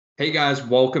Hey guys,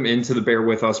 welcome into the Bear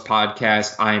With Us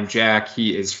podcast. I am Jack.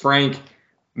 He is Frank,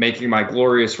 making my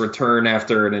glorious return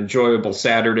after an enjoyable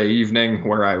Saturday evening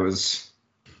where I was,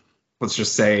 let's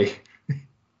just say,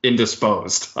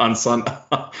 indisposed on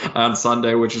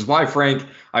Sunday, which is why, Frank,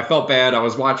 I felt bad. I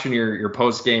was watching your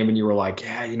post game and you were like,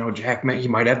 yeah, Jack, man, he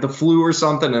might have the flu or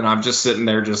something. And I'm just sitting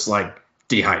there just like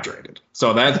dehydrated.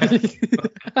 So that's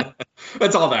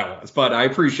all that was. But I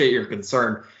appreciate your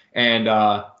concern. And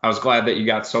I was glad that you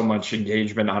got so much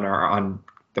engagement on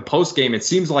the post game. It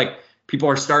seems like people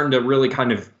are starting to really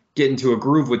kind of get into a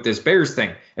groove with this Bears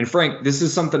thing. And Frank, this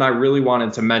is something I really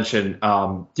wanted to mention,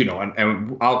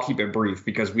 and I'll keep it brief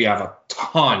because we have a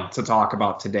ton to talk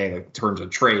about today in terms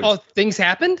of trades. Oh, things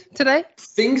happened today?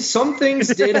 Some things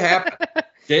did happen.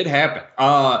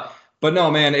 But no,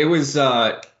 man, it was,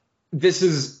 this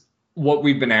is what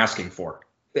we've been asking for.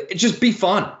 Just be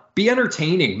fun. Be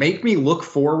entertaining. Make me look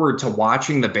forward to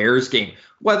watching the Bears game,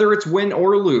 whether it's win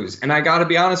or lose. And I got to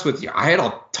be honest with you, I had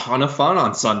a ton of fun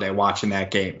on Sunday watching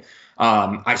that game.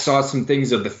 I saw some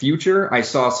things of the future. I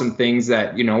saw some things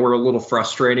that, were a little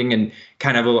frustrating and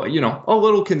kind of, a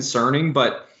little concerning.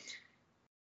 But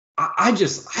I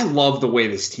love the way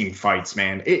this team fights,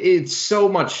 man. It's so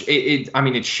much.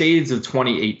 It's shades of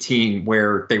 2018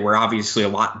 where they were obviously a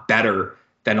lot better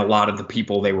than a lot of the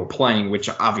people they were playing, which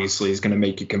obviously is going to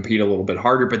make you compete a little bit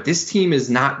harder. But this team is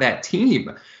not that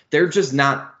team. They're just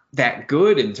not that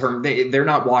good in terms. They're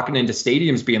not walking into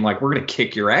stadiums being like, we're going to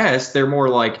kick your ass. They're more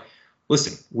like,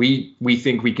 listen, we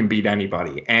think we can beat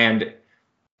anybody. And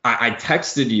I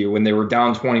texted you when they were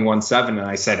down 21-7, and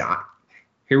I said,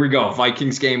 here we go,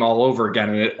 Vikings game all over again.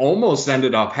 And it almost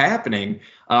ended up happening.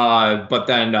 But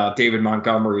then David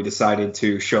Montgomery decided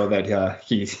to show that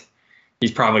he's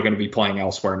probably going to be playing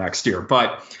elsewhere next year.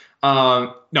 But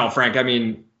no, Frank,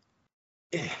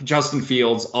 Justin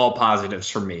Fields, all positives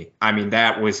for me.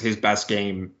 That was his best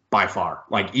game by far,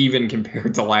 like even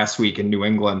compared to last week in New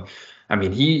England.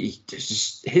 His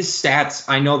stats,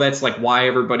 I know that's like why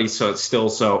everybody's so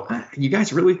you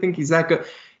guys really think he's that good?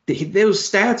 Those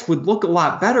stats would look a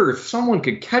lot better if someone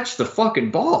could catch the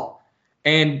fucking ball.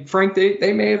 And Frank,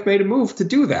 they may have made a move to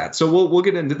do that. So we'll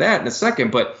get into that in a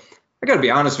second. But I got to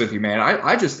be honest with you, man.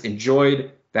 I just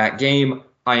enjoyed that game.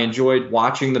 I enjoyed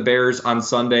watching the Bears on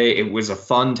Sunday. It was a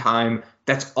fun time.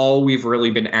 That's all we've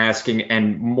really been asking.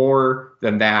 And more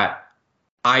than that,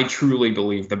 I truly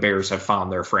believe the Bears have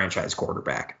found their franchise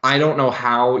quarterback. I don't know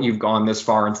how you've gone this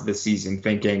far into the season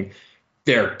thinking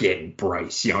they're getting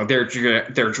Bryce. They're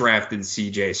drafting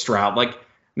CJ Stroud. Like,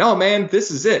 no, man, this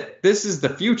is it. This is the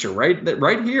future,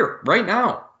 right here, right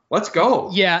now. Let's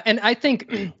go. Yeah, and I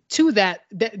think to that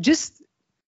just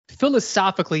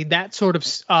philosophically, that sort of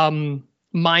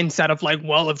mindset of like,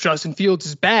 well, if Justin Fields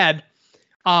is bad,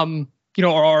 there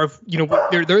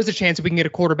is a chance that we can get a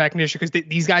quarterback next year because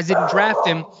these guys didn't draft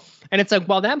him. And it's like,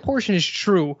 while that portion is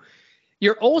true,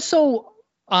 you're also,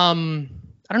 I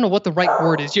don't know what the right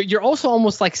word is. You're also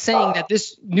almost like saying that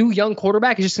this new young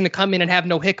quarterback is just going to come in and have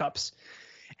no hiccups.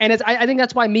 And I think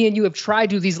that's why me and you have tried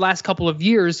to these last couple of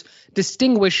years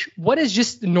distinguish what is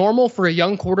just normal for a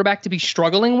young quarterback to be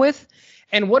struggling with,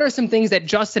 and what are some things that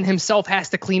Justin himself has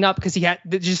to clean up because he had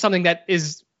just something that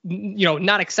is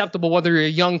not acceptable whether you're a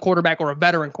young quarterback or a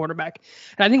veteran quarterback.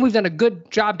 And I think we've done a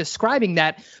good job describing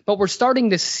that, but we're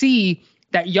starting to see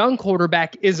that young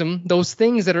quarterbackism, those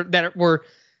things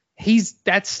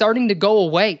that's starting to go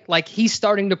away. Like he's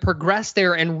starting to progress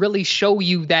there and really show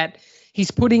you that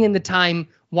he's putting in the time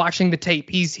watching the tape.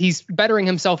 He's bettering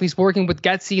himself. He's working with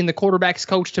Getsy and the quarterback's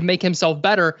coach to make himself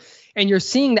better. And you're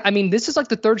seeing that. This is like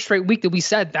the third straight week that we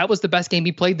said that was the best game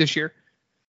he played this year.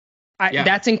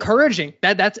 That's encouraging.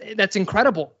 That's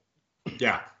incredible.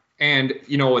 Yeah. And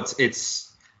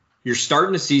it's you're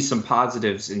starting to see some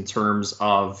positives in terms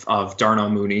of Darnell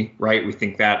Mooney, right? We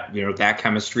think that, that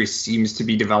chemistry seems to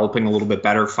be developing a little bit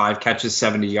better. 5 catches,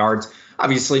 70 yards.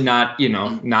 Obviously not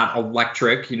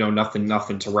electric,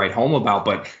 nothing to write home about,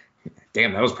 but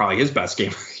damn, that was probably his best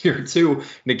game here too.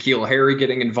 N'Keal Harry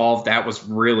getting involved. That was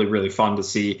really, really fun to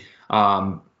see.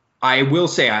 I will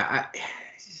say I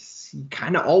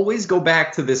kind of always go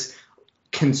back to this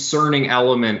concerning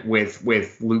element with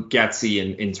Luke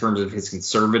Getsy in terms of his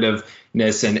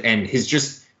conservativeness and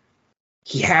his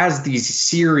he has these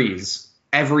series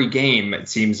every game, it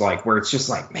seems like, where it's just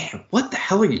like, man, what the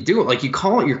hell are you doing? Like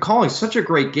you're calling such a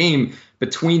great game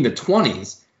between the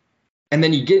 20s, and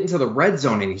then you get into the red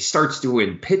zone and he starts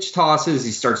doing pitch tosses,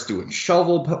 he starts doing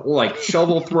shovel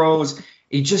throws,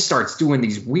 he just starts doing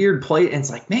these weird plays, and it's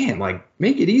like, man, like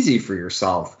make it easy for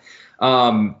yourself.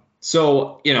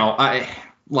 So a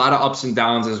lot of ups and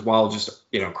downs as well, just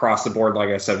across the board, like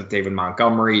I said, with David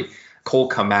Montgomery. Cole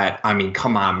Kmet. I mean,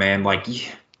 come on, man. Like,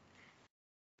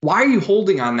 why are you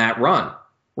holding on that run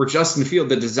where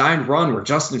the designed run where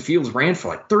Justin Fields ran for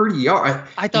like 30 yards?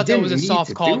 I thought that was a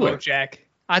soft call, though, Jack.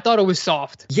 I thought it was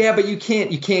soft. Yeah, but you can't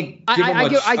give him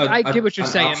I get what you're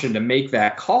saying. Option to make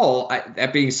that call.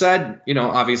 That being said,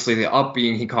 obviously the up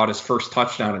being he caught his first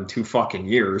touchdown in 2 fucking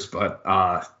years, but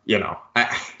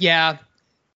yeah.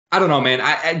 I don't know,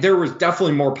 man. There was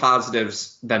definitely more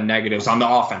positives than negatives on the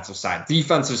offensive side.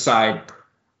 Defensive side,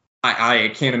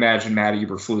 I can't imagine Matt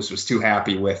Eberflus was too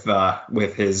happy with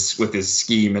his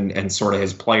scheme and sort of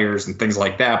his players and things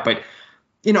like that. But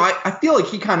I feel like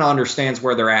he kind of understands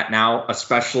where they're at now,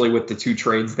 especially with the 2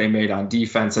 trades they made on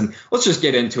defense. And let's just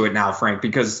get into it now, Frank,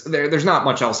 because there's not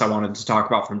much else I wanted to talk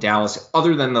about from Dallas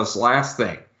other than this last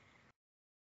thing.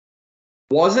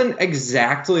 Wasn't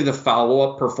exactly the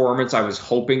follow-up performance I was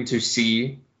hoping to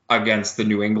see against the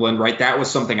New England, right? That was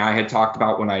something I had talked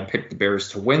about when I had picked the Bears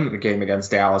to win the game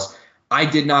against Dallas. I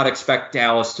did not expect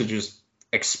Dallas to just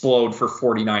explode for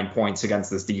 49 points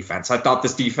against this defense. I thought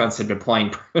this defense had been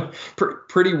playing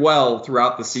pretty well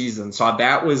throughout the season. So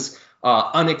that was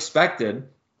unexpected,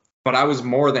 but I was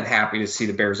more than happy to see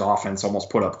the Bears offense almost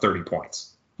put up 30 points.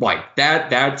 Like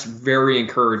that's very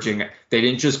encouraging. They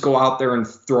didn't just go out there and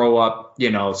throw up,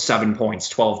 7 points,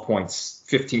 12 points,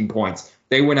 15 points.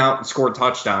 They went out and scored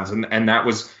touchdowns, and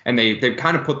they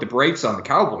kind of put the brakes on the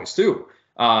Cowboys too.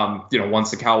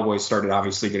 Once the Cowboys started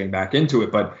obviously getting back into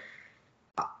it, but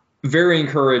very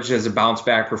encouraged as a bounce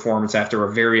back performance after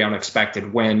a very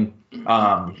unexpected win.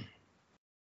 I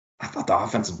thought the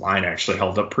offensive line actually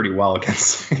held up pretty well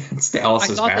against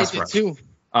Dallas's pass rush. Too.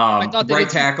 Right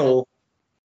tackle,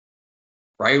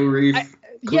 Riley Reef,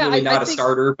 clearly not a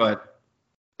starter, but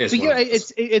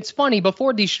it's funny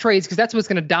before these trades, because that's what's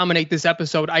going to dominate this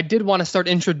episode. I did want to start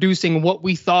introducing what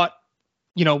we thought,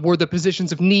 were the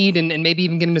positions of need and maybe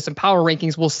even get into some power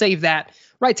rankings. We'll save that.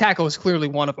 Right tackle is clearly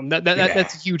one of them.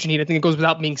 That's a huge need. I think it goes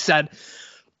without being said.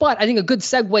 But I think a good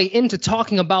segue into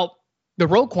talking about the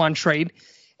Roquan trade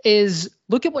is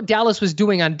look at what Dallas was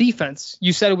doing on defense.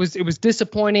 You said it was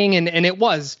disappointing, and it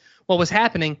was what was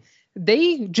happening.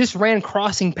 They just ran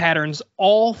crossing patterns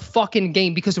all fucking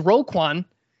game because Roquan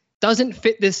doesn't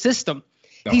fit this system.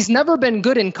 No. He's never been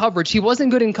good in coverage. He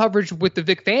wasn't good in coverage with the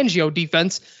Vic Fangio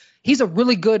defense. He's a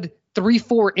really good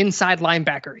 3-4 inside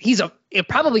linebacker. He's a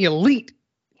probably elite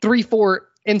 3-4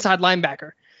 inside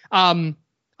linebacker. I'm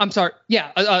sorry. Yeah,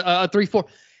 a 3-4.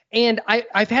 And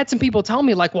I've had some people tell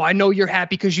me like, well, I know you're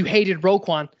happy because you hated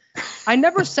Roquan. I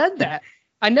never said that.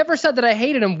 I never said that I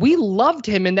hated him. We loved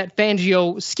him in that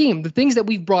Fangio scheme. The things that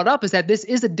we've brought up is that this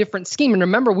is a different scheme. And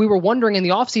remember, we were wondering in the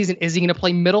offseason, is he going to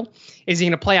play middle? Is he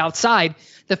going to play outside?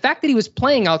 The fact that he was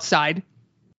playing outside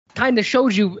kind of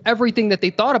shows you everything that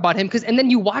they thought about him. And then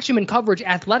you watch him in coverage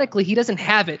athletically, he doesn't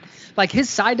have it. Like his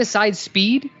side-to-side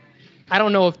speed, I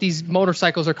don't know if these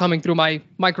motorcycles are coming through my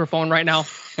microphone right now.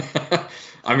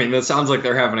 I mean, that sounds like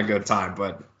they're having a good time,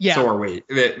 but yeah. So are we.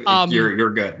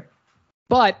 You're good.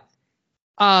 But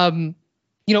in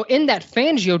that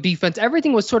Fangio defense,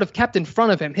 everything was sort of kept in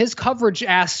front of him. His coverage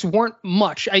asks weren't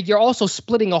much. You're also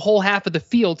splitting a whole half of the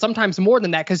field, sometimes more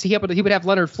than that, because he would have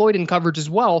Leonard Floyd in coverage as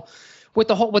well with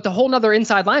the whole nother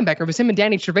inside linebacker. It was him and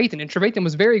Danny Trevathan, and Trevathan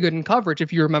was very good in coverage,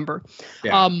 if you remember.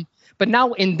 Yeah. But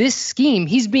now in this scheme,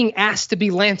 he's being asked to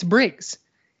be Lance Briggs.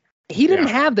 He didn't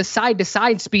have the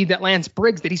side-to-side speed that Lance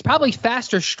Briggs did. He's probably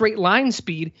faster straight line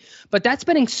speed, but that's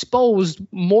been exposed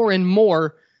more and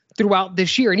more throughout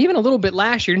this year, and even a little bit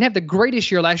last year. Didn't have the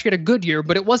greatest year last year, had a good year,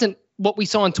 but it wasn't what we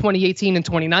saw in 2018 and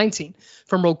 2019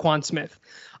 from Roquan Smith.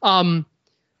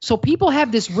 So people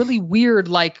have this really weird,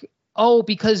 like, oh,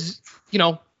 because,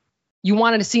 you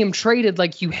wanted to see him traded,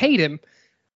 like you hate him.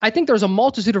 I think there's a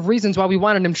multitude of reasons why we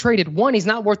wanted him traded. One, he's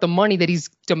not worth the money that he's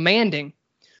demanding.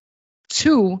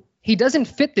 Two, he doesn't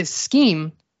fit this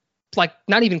scheme. Like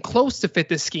not even close to fit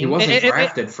this scheme. He wasn't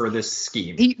drafted for this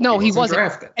scheme. He wasn't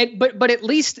drafted. But at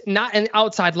least not an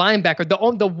outside linebacker.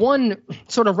 The one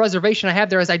sort of reservation I have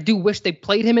there is I do wish they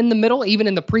played him in the middle, even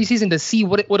in the preseason, to see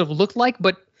what it would have looked like.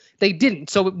 But they didn't,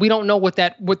 so we don't know what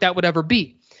that would ever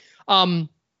be.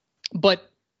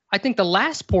 But I think the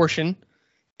last portion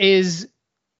is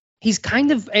he's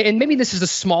kind of, and maybe this is a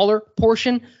smaller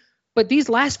portion, but these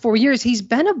last 4 years, he's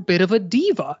been a bit of a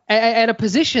diva at a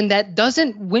position that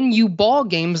doesn't win you ball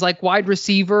games like wide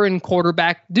receiver and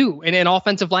quarterback do, and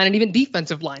offensive line and even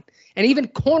defensive line and even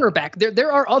cornerback.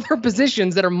 There are other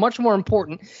positions that are much more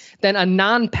important than a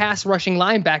non-pass rushing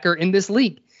linebacker in this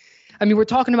league. I mean, we're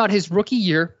talking about his rookie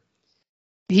year.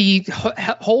 He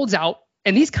holds out,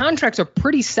 and these contracts are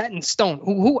pretty set in stone.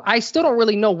 Who I still don't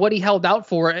really know what he held out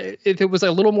for, if it was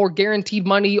a little more guaranteed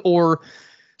money or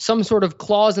some sort of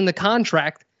clause in the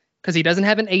contract because he doesn't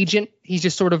have an agent. He's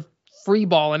just sort of free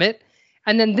balling it.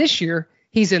 And then this year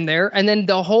he's in there. And then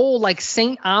the whole like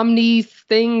Saint Omni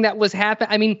thing that was happening.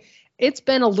 I mean, it's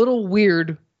been a little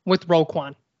weird with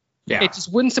Roquan. Yeah. It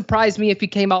just wouldn't surprise me if he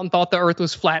came out and thought the earth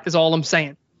was flat is all I'm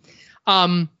saying.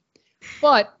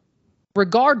 But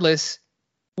regardless,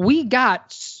 we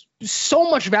got so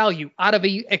much value out of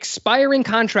a expiring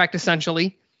contract,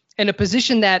 essentially, in a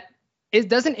position that it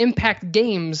doesn't impact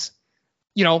games,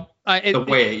 the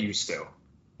way it used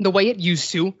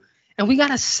to. And we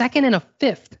got a second and a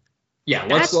fifth. Yeah,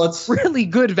 let's really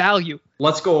good value.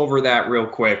 Let's go over that real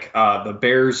quick. The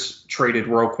Bears traded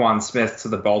Roquan Smith to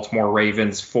the Baltimore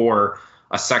Ravens for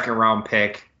a second round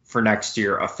pick for next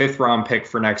year, a fifth round pick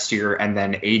for next year, and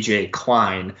then AJ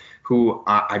Klein, who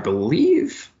I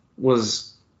believe he was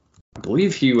I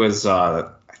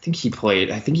think he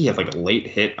had like a late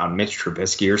hit on Mitch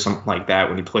Trubisky or something like that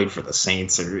when he played for the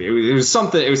Saints. It was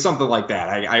something like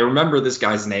that. I remember this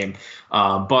guy's name.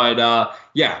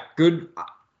 Yeah, good.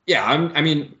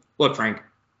 Yeah, look, Frank,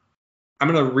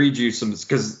 I'm going to read you some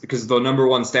because the number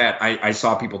one stat I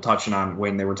saw people touching on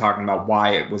when they were talking about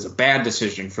why it was a bad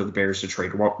decision for the Bears to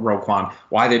trade Roquan,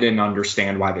 why they didn't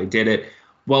understand why they did it.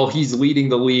 Well, he's leading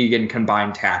the league in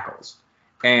combined tackles.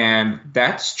 And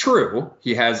that's true.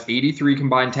 He has 83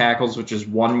 combined tackles, which is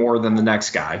one more than the next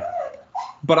guy.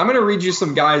 But I'm going to read you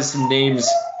some names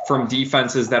from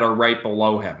defenses that are right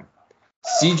below him.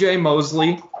 C.J.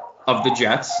 Mosley of the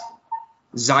Jets,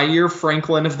 Zaire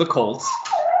Franklin of the Colts,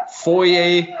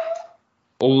 Foye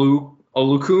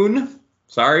Olukun,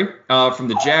 from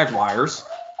the Jaguars,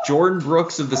 Jordan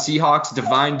Brooks of the Seahawks,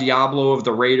 Divine Diablo of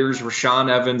the Raiders,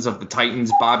 Rashaan Evans of the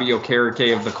Titans, Bobby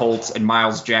Okereke of the Colts, and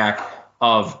Miles Jack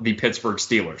of the Pittsburgh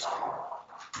Steelers.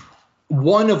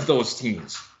 Two of those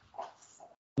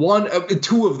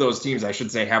teams, I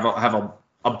should say, have a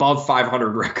above 500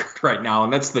 record right now,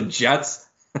 and that's the Jets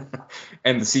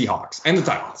and the Seahawks and the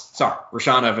Titans. Sorry,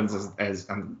 Rashaan Evans is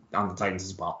on the Titans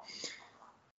as well.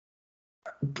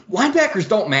 Linebackers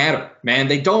don't matter, man.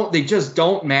 They just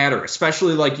don't matter,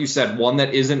 especially like you said, one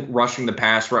that isn't rushing the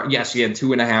pass. Yes, he had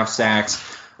 2.5 sacks.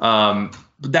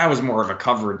 But that was more of a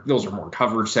coverage. Those are more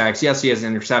coverage sacks. Yes, he has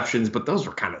interceptions, but those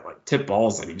were kind of like tip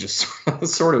balls that he just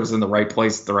sort of was in the right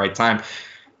place at the right time.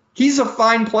 He's a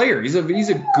fine player. He's a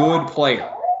good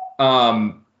player.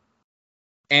 And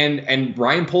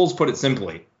Ryan Poles put it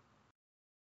simply.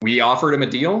 We offered him a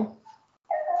deal.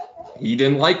 He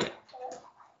didn't like it.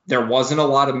 There wasn't a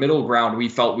lot of middle ground we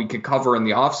felt we could cover in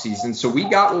the offseason, so we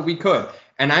got what we could.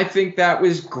 And I think that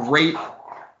was great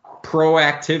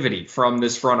proactivity from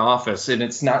this front office, and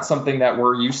it's not something that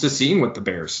we're used to seeing with the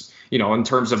Bears, in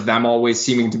terms of them always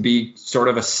seeming to be sort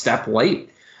of a step late.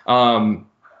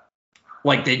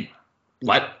 Like they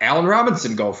let Allen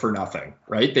Robinson go for nothing,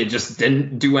 right? They just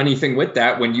didn't do anything with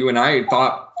that when you and I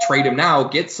thought trade him now,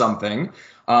 get something.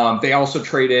 They also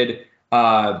traded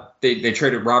they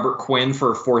traded Robert Quinn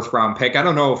for a 4th round pick. I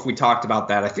don't know if we talked about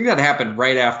that. I think that happened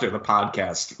right after the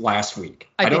podcast last week.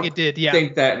 I think it did,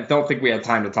 yeah. Don't think we had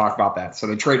time to talk about that. So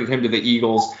they traded him to the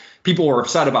Eagles. People were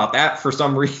upset about that for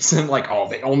some reason. Like,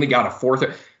 they only got a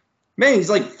 4th. Man,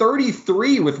 he's like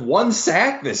 33 with 1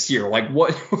 sack this year. Like,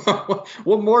 what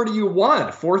what more do you want?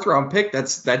 A 4th round pick,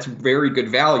 that's very good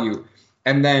value.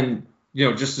 And then,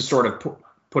 just to sort of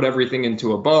put everything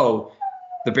into a bow,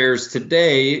 the Bears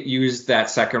today used that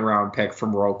 2nd round pick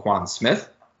from Roquan Smith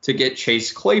to get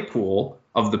Chase Claypool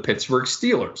of the Pittsburgh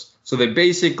Steelers. So they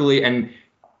basically, and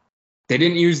they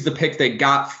didn't use the pick they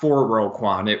got for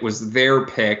Roquan. It was their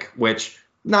pick, which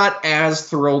not as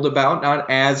thrilled about,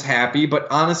 not as happy, but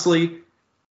honestly,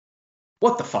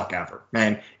 what the fuck ever,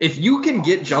 man. If you can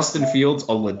get Justin Fields,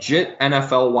 a legit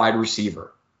NFL wide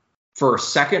receiver, for a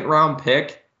 2nd round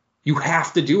pick, you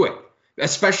have to do it.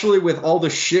 Especially with all the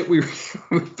shit we've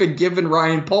been giving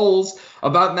Ryan Poles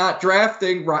about not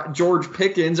drafting George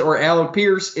Pickens or Alec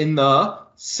Pierce in the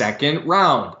 2nd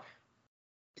round.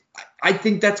 I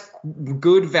think that's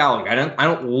good value. I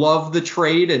don't love the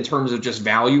trade in terms of just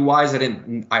value wise.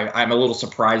 I'm a little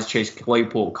surprised Chase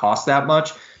Claypool cost that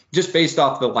much, just based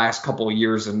off the last couple of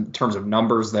years in terms of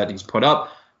numbers that he's put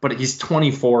up. But he's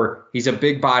 24. He's a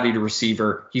big bodied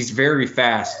receiver. He's very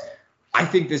fast. I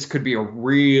think this could be a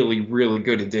really, really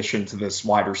good addition to this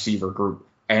wide receiver group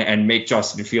and make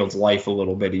Justin Fields' life a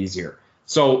little bit easier.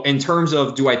 So in terms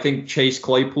of, do I think Chase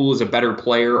Claypool is a better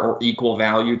player or equal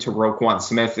value to Roquan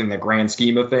Smith in the grand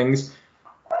scheme of things?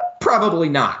 Probably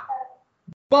not.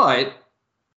 But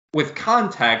with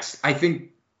context, I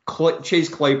think Chase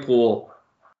Claypool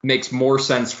makes more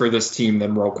sense for this team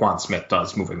than Roquan Smith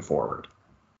does moving forward.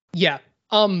 Yeah.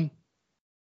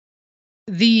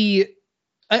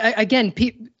 again,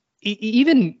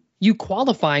 even you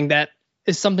qualifying that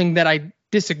is something that I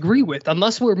disagree with.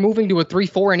 Unless we're moving to a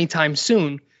 3-4 anytime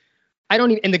soon, I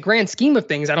don't even, in the grand scheme of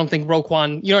things, I don't think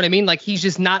Roquan, you know what I mean? Like, he's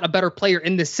just not a better player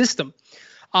in this system.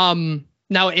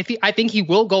 Now, I think he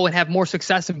will go and have more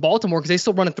success in Baltimore because they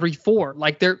still run a 3-4.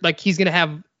 Like he's going to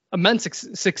have immense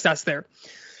success there.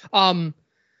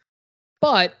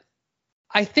 But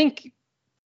I think,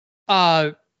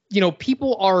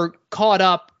 people are caught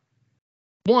up,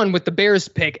 one, with the Bears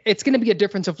pick. It's going to be a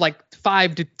difference of like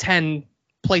 5 to 10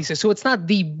 places. So it's not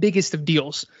the biggest of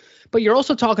deals. But you're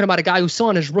also talking about a guy who's still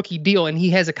on his rookie deal, and he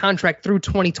has a contract through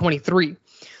 2023.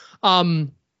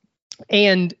 And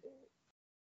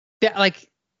that, like,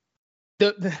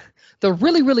 the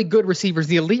really, really good receivers,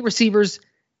 the elite receivers,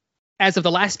 as of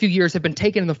the last few years, have been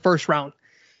taken in the first round.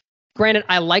 Granted,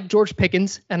 I like George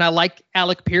Pickens and I like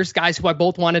Alec Pierce, guys who I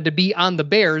both wanted to be on the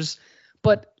Bears.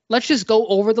 But let's just go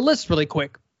over the list really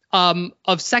quick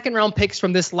of second round picks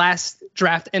from this last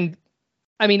draft. And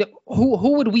I mean,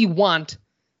 who would we want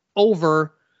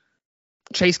over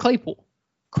Chase Claypool?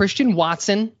 Christian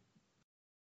Watson,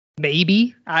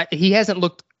 maybe. He hasn't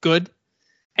looked good.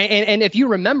 And if you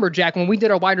remember, Jack, when we did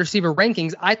our wide receiver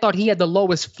rankings, I thought he had the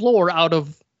lowest floor out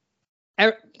of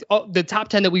the top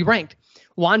 10 that we ranked.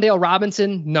 Wan'Dale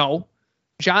Robinson, no.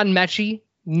 John Mechie,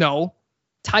 no.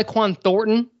 Tyquan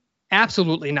Thornton,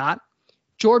 absolutely not.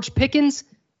 George Pickens,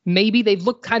 maybe. They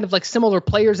look kind of like similar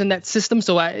players in that system,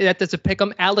 so that's a pick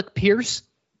 'em. Alec Pierce,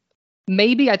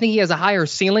 maybe. I think he has a higher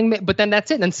ceiling, but then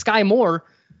that's it. And Sky Moore,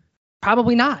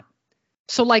 probably not.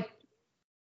 So, like,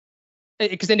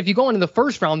 because then if you go into the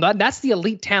first round, that's the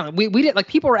elite talent. We did, like,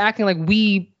 people are acting like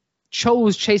we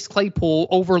chose Chase Claypool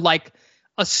over like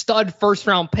a stud first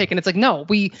round pick. And it's like, no,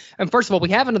 and first of all, we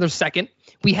have another second,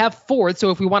 we have fourth. So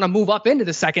if we want to move up into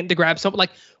the second to grab something,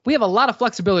 like, we have a lot of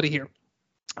flexibility here.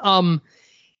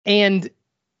 And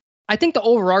I think the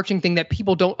overarching thing that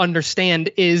people don't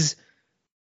understand is,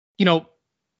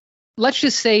 let's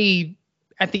just say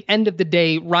at the end of the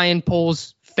day, Ryan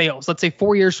Poles fails. Let's say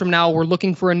 4 years from now, we're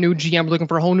looking for a new GM, looking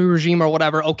for a whole new regime or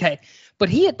whatever. Okay. But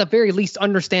he at the very least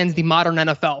understands the modern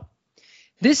NFL.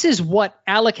 This is what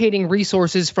allocating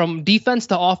resources from defense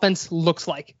to offense looks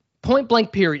like. Point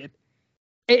blank, period.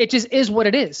 It just is what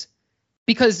it is.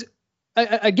 Because,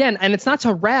 again, and it's not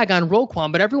to rag on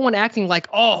Roquan, but everyone acting like,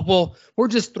 oh, well, we're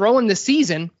just throwing the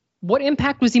season. What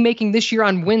impact was he making this year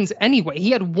on wins anyway? He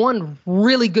had one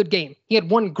really good game. He had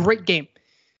one great game.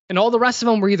 And all the rest of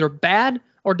them were either bad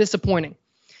or disappointing.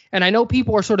 And I know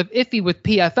people are sort of iffy with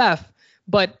PFF,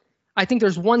 but I think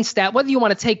there's one stat, whether you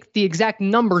want to take the exact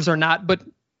numbers or not, but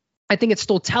I think it's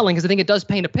still telling because I think it does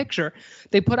paint a picture.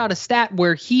 They put out a stat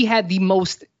where he had the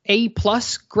most A+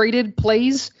 graded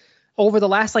plays over the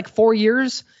last 4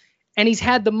 years, and he's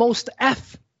had the most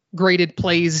F graded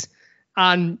plays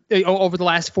over the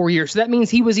last 4 years. So that means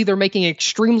he was either making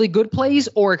extremely good plays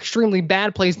or extremely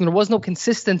bad plays, and there was no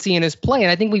consistency in his play.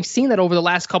 And I think we've seen that over the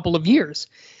last couple of years.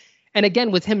 And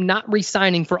again, with him not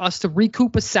re-signing for us to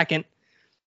recoup a second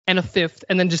and a fifth,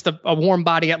 and then just a warm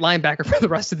body at linebacker for the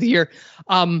rest of the year,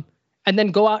 and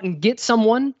then go out and get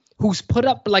someone who's put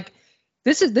up, like,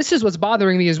 this is what's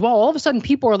bothering me as well. All of a sudden,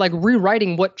 people are like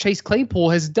rewriting what Chase Claypool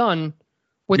has done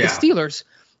with the Steelers.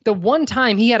 The one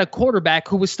time he had a quarterback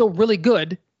who was still really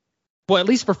good, well, at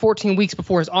least for 14 weeks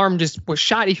before his arm just was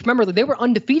shot. If you remember, they were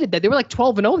undefeated. They were like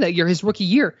 12-0 that year, his rookie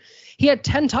year. He had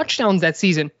 10 touchdowns that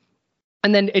season.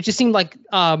 And then it just seemed like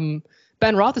Ben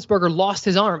Roethlisberger lost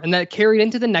his arm, and that carried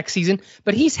into the next season.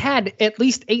 But he's had at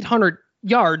least 800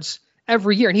 yards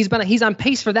every year, and he's on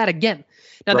pace for that again.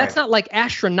 Now, That's not like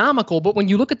astronomical, but when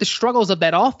you look at the struggles of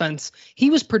that offense, he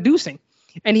was producing,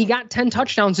 and he got 10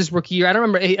 touchdowns his rookie year. I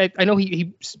don't remember. I know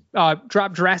he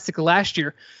dropped drastically last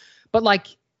year, but like,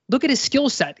 look at his skill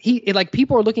set.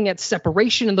 People are looking at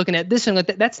separation and looking at this and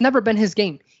that. That's never been his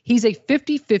game. He's a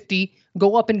 50-50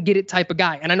 go up and get it type of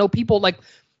guy. And I know people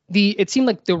it seemed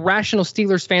like the rational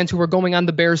Steelers fans who were going on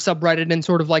the Bears subreddit and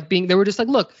sort of they were just like,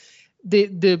 look,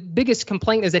 the biggest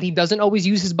complaint is that he doesn't always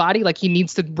use his body. Like, he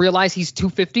needs to realize he's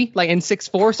 250, and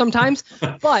 6'4" sometimes,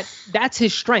 but that's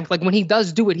his strength. Like, when he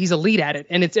does do it, he's elite at it.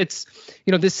 And it's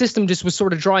this system just was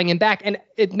sort of drawing him back. And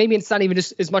maybe it's not even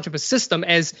just as much of a system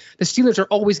as the Steelers are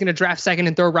always going to draft second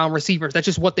and third round receivers. That's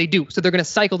just what they do. So they're going to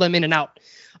cycle them in and out.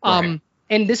 Right.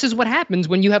 And this is what happens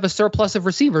when you have a surplus of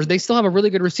receivers. They still have a really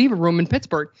good receiver room in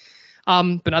Pittsburgh.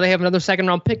 But now they have another second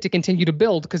round pick to continue to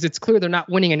build because it's clear they're not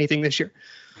winning anything this year.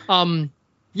 So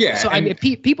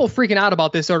people freaking out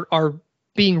about this are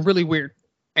being really weird.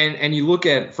 And you look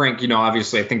at Frank,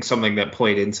 obviously I think something that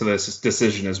played into this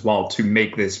decision as well to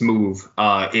make this move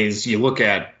is you look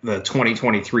at the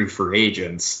 2023 free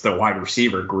agents, the wide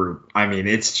receiver group. I mean,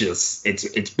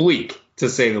 it's bleak to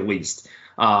say the least.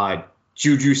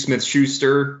 Juju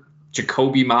Smith-Schuster,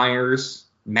 Jacoby Myers,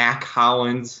 Mac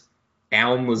Hollins,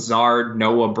 Allen Lazard,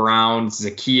 Noah Brown,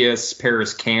 Zacchaeus,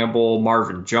 Paris Campbell,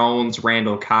 Marvin Jones,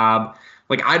 Randall Cobb.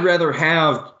 Like, I'd rather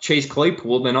have Chase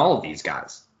Claypool than all of these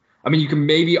guys. I mean, you can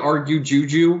maybe argue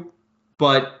Juju,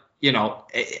 but,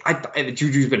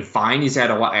 Juju's been fine. He's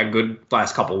had a good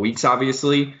last couple of weeks,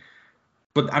 obviously.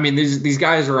 But, I mean, these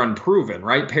guys are unproven,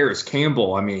 right? Paris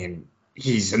Campbell, I mean,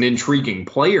 he's an intriguing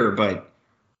player, but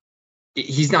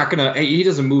he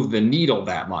doesn't move the needle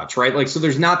that much, right? Like, so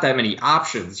there's not that many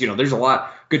options. There's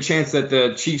good chance that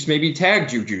the Chiefs maybe tag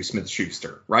Juju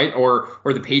Smith-Schuster, right? Or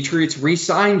the Patriots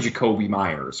re-sign Jacoby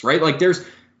Myers, right? Like,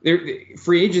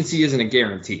 free agency isn't a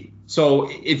guarantee. So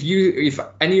if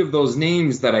any of those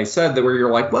names that I said that where you're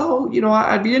like, well,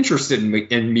 I'd be interested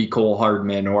in Mecole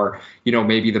Hardman, or,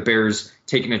 maybe the Bears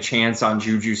taking a chance on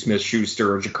Juju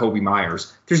Smith-Schuster or Jacoby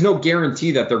Myers, there's no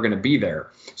guarantee that they're going to be there.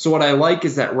 So what I like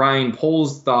is that Ryan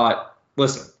Poles thought,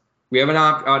 listen, we have an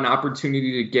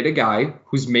opportunity to get a guy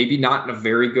who's maybe not in a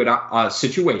very good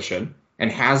situation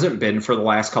and hasn't been for the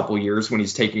last couple of years when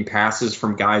he's taking passes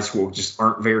from guys who just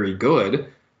aren't very good.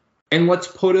 And let's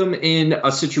put him in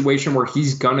a situation where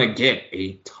he's going to get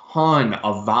a ton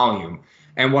of volume.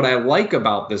 And what I like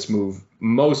about this move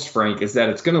most, Frank, is that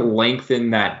it's going to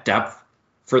lengthen that depth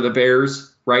for the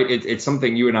Bears, right? It's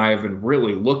something you and I have been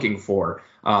really looking for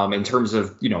in terms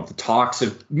of, the talks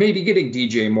of maybe getting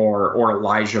DJ Moore or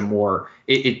Elijah Moore.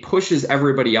 It pushes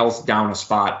everybody else down a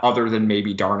spot other than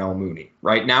maybe Darnell Mooney.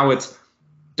 Right now it's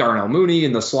Darnell Mooney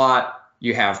in the slot.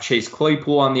 You have Chase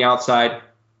Claypool on the outside.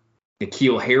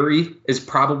 N'Keal Harry is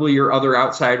probably your other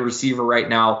outside receiver right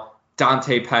now.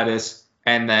 Dante Pettis.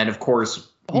 And then, of course,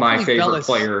 my favorite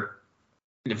player,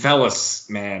 Velus,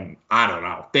 man, I don't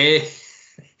know.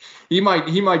 He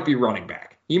might be running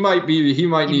back. He might need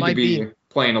to be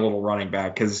playing a little running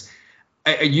back, because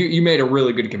you made a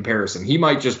really good comparison. He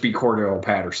might just be Cordell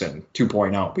Patterson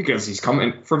 2.0, because he's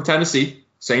coming from Tennessee.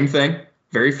 Same thing.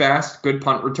 Very fast, good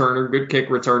punt returner, good kick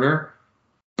returner.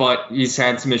 But he's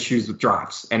had some issues with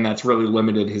drops, and that's really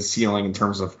limited his ceiling in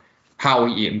terms of how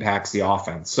he impacts the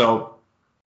offense. So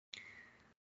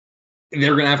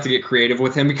they're going to have to get creative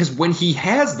with him, because when he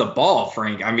has the ball,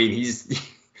 Frank, I mean,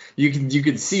 you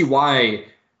can see why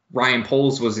Ryan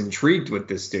Poles was intrigued with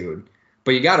this dude.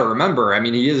 But you got to remember, I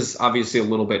mean, he is obviously a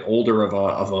little bit older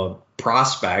of a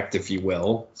prospect, if you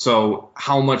will. So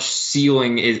how much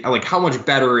ceiling is, like, how much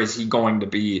better is he going to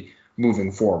be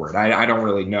moving forward? I don't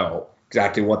really know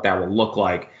exactly what that will look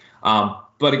like.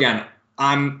 But again,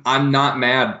 I'm not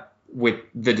mad with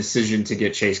the decision to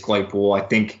get Chase Claypool. I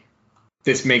think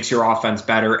this makes your offense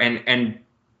better. And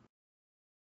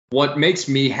what makes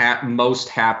me most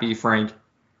happy, Frank,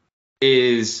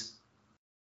 is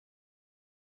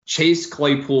Chase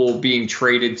Claypool being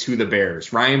traded to the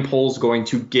Bears. Ryan Poles going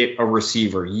to get a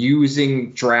receiver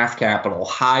using draft capital,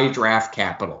 high draft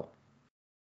capital.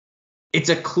 It's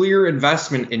a clear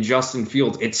investment in Justin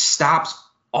Fields. It stops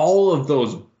all of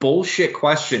those bullshit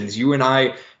questions you and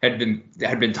I had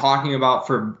been talking about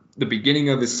for the beginning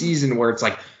of the season, where it's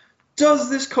like, does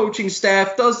this coaching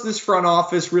staff, does this front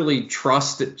office really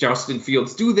trust Justin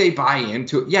Fields? Do they buy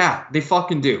into it? Yeah, they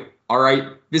fucking do. All right,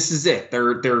 this is it.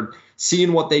 They're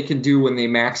seeing what they can do when they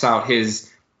max out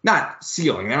his, not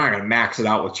ceiling. They're not going to max it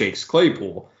out with Chase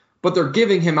Claypool, but they're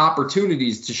giving him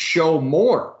opportunities to show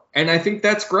more. And I think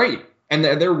that's great. And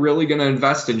they're really going to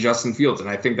invest in Justin Fields. And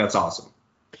I think that's awesome.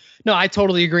 No, I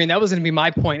totally agree. And that was going to be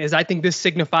my point, is I think this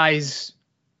signifies,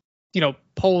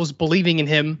 Poles believing in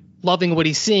him, loving what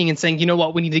he's seeing, and saying, you know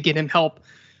what, we need to get him help.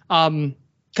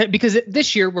 Because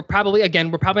this year we're probably not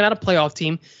a playoff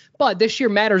team, but this year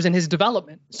matters in his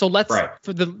development. So let's,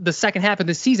 for the second half of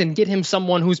the season, get him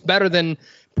someone who's better than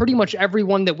pretty much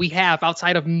everyone that we have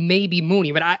outside of maybe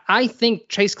Mooney. But I think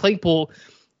Chase Claypool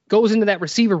goes into that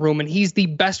receiver room and he's the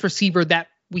best receiver that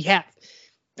we have.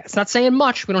 That's not saying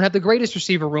much. We don't have the greatest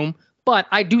receiver room, but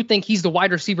I do think he's the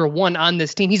wide receiver one on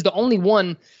this team. He's the only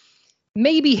one,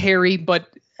 maybe Harry, but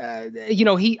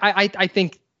I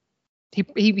think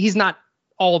he's not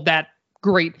all that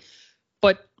great.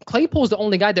 But Claypool's the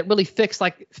only guy that really fits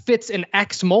an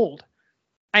X mold.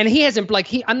 And he hasn't,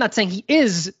 I'm not saying he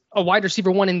is a wide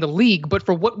receiver one in the league, but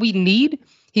for what we need,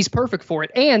 he's perfect for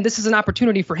it. And this is an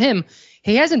opportunity for him.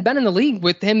 He hasn't been in the league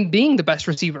with him being the best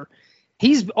receiver.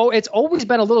 It's always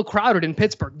been a little crowded in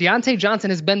Pittsburgh. Deontay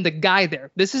Johnson has been the guy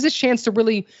there. This is his chance to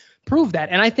really prove that.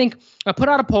 And I think I put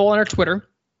out a poll on our Twitter.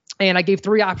 And I gave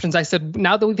 3 options. I said,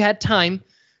 now that we've had time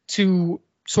to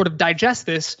sort of digest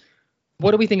this,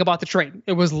 what do we think about the trade?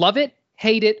 It was love it,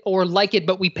 hate it, or like it,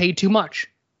 but we paid too much.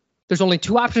 There's only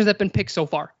 2 options that have been picked so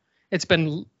far. It's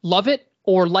been love it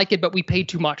or like it, but we paid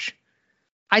too much.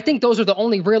 I think those are the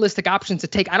only realistic options to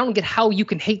take. I don't get how you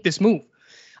can hate this move.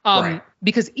 Right.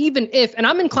 Because even if, and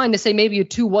I'm inclined to say maybe a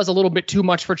 2 was a little bit too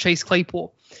much for Chase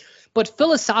Claypool, but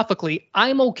philosophically,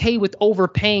 I'm okay with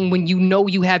overpaying when you know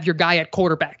you have your guy at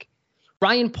quarterback.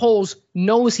 Ryan Poles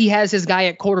knows he has his guy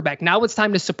at quarterback. Now it's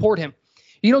time to support him.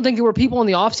 You don't think there were people in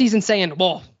the offseason saying,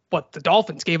 well, what the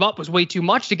Dolphins gave up was way too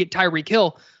much to get Tyreek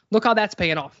Hill. Look how that's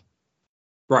paying off.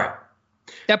 Right.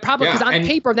 That probably, because on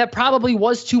paper, that probably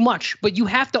was too much, but you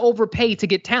have to overpay to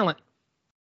get talent.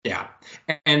 Yeah.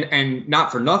 And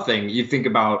not for nothing, you think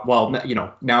about, well, you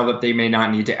know, now that they may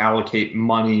not need to allocate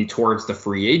money towards the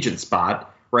free agent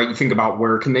spot, right? You think about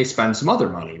where can they spend some other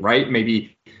money, right?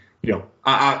 Maybe, you know,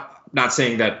 I'm not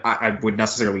saying that I would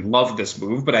necessarily love this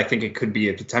move, but I think it could be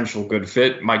a potential good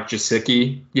fit. Mike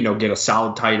Gesicki, you know, get a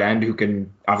solid tight end who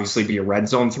can obviously be a red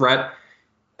zone threat.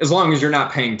 As long as you're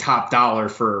not paying top dollar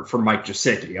for Mike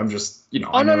Gesicki. I'm just, you know.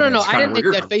 Oh, no. I didn't make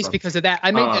that face because of that. I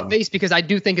made that face because I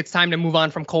do think it's time to move on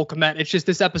from Cole Kmet. It's just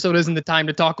this episode isn't the time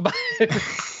to talk about it.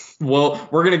 Well,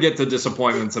 we're going to get to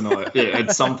disappointments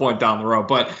at some point down the road.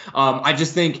 But I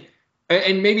just think,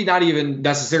 and maybe not even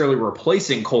necessarily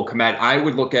replacing Cole Kmet, I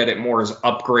would look at it more as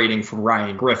upgrading from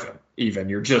Ryan Griffin. Even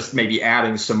you're just maybe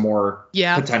adding some more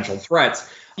potential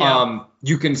threats. Yeah.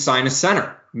 You can sign a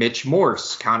center. Mitch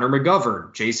Morse, Connor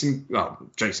McGovern, Jason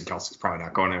Kelce's probably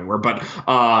not going anywhere, but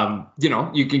you know,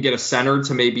 you can get a center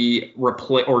to maybe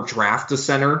replace or draft a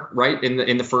center right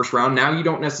in the first round. Now you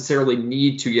don't necessarily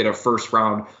need to get a first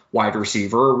round wide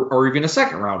receiver or even a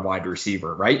second round wide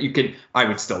receiver, right? I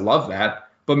would still love that,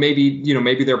 but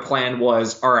maybe their plan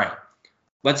was, all right,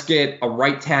 let's get a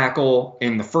right tackle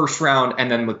in the first round, and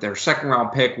then with their second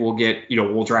round pick,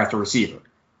 we'll draft a receiver.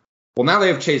 Well, now they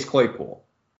have Chase Claypool.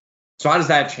 So how does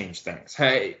that change things?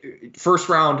 Hey, first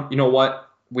round, you know what?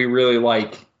 We really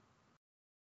like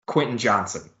Quentin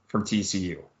Johnson from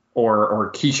TCU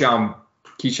or Keyshawn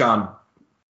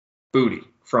Booty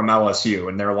from LSU.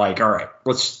 And they're like, all right,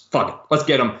 let's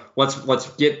get him. Let's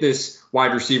get this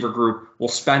wide receiver group. We'll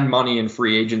spend money in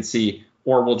free agency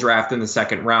or we'll draft in the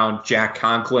second round. Jack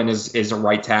Conklin is a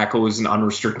right tackle who's an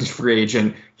unrestricted free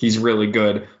agent. He's really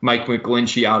good. Mike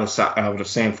McGlinchey out of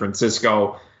San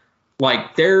Francisco.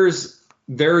 Like there's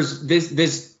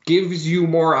this gives you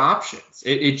more options.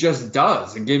 It just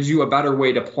does. It gives you a better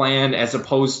way to plan as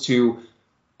opposed to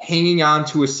hanging on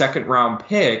to a second round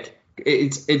pick.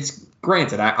 It's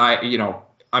granted.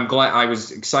 I'm glad. I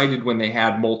was excited when they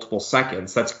had multiple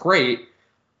seconds. That's great.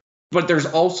 But there's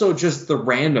also just the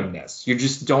randomness. You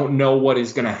just don't know what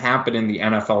is going to happen in the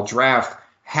NFL draft.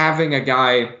 Having a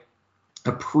guy,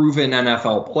 a proven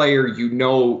NFL player,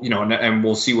 and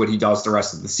we'll see what he does the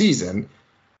rest of the season.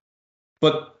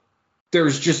 But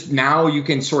there's just now you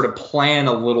can sort of plan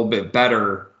a little bit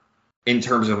better in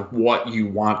terms of what you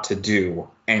want to do.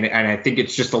 And I think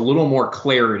it's just a little more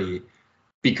clarity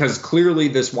because clearly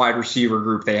this wide receiver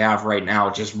group they have right now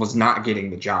just was not getting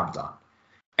the job done.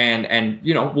 And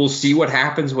we'll see what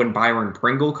happens when Byron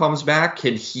Pringle comes back.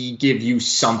 Can he give you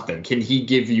something? Can he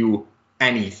give you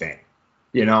anything?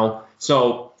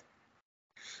 So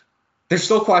there's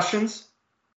still questions,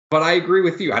 but I agree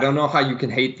with you. I don't know how you can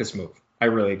hate this move. I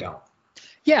really don't.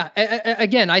 Yeah.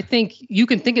 Again, I think you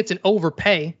can think it's an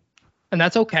overpay, and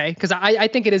that's okay because I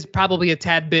think it is probably a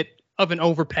tad bit of an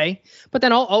overpay. But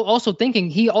then also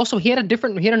thinking he had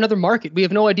another market. We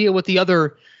have no idea what the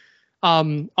other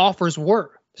offers were.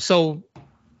 So,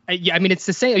 I mean, it's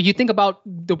the same. You think about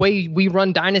the way we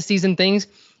run dynasties and things.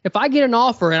 If I get an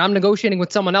offer and I'm negotiating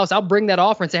with someone else, I'll bring that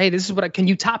offer and say, hey, this is can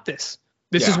you top this?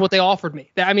 This is what they offered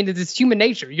me. I mean, it's human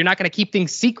nature. You're not going to keep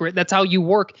things secret. That's how you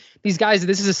work. These guys,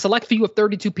 this is a select few of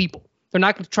 32 people. They're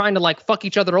not trying to fuck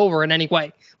each other over in any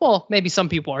way. Well, maybe some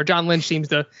people are. John Lynch seems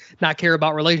to not care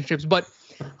about relationships, but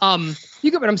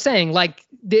you get what I'm saying.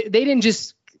 They didn't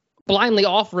just blindly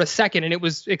offer a second and it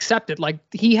was accepted.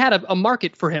 He had a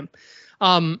market for him.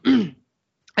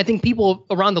 I think people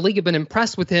around the league have been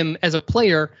impressed with him as a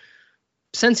player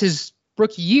since his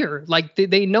rookie year.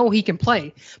 They know he can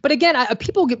play. But again,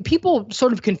 people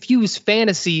sort of confuse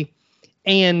fantasy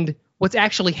and what's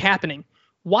actually happening.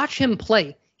 Watch him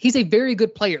play. He's a very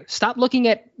good player. Stop looking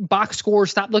at box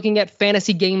scores. Stop looking at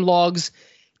fantasy game logs.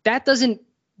 That doesn't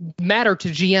matter to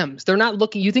GMs. They're not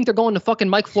looking. You think they're going to fucking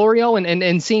Mike Florio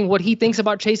and seeing what he thinks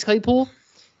about Chase Claypool?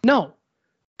 No.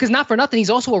 Because not for nothing,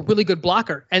 he's also a really good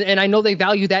blocker. And I know they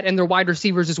value that in their wide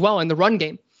receivers as well in the run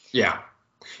game. Yeah.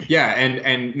 Yeah,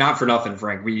 and not for nothing,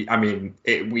 Frank. We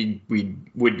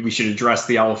should address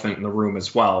the elephant in the room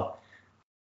as well.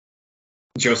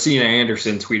 Josina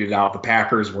Anderson tweeted out the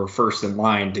Packers were first in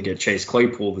line to get Chase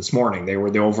Claypool this morning. They were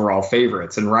the overall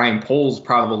favorites, and Ryan Poles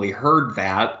probably heard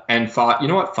that and thought, you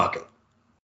know what, fuck it,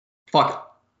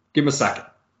 give him a second.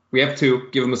 We have two,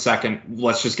 give him a second.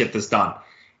 Let's just get this done.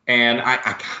 And I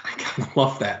kind of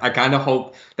love that. I kind of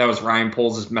hope that was Ryan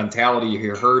Poles' mentality. He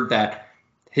heard that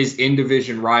his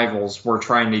in-division rivals were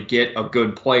trying to get a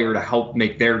good player to help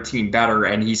make their team better.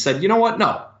 And he said, you know what?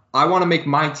 No, I want to make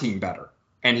my team better.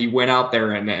 And he went out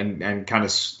there and kind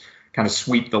of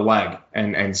sweep the leg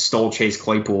and stole Chase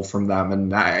Claypool from them.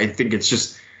 And I think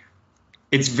it's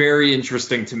very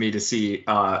interesting to me to see.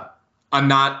 I'm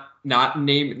not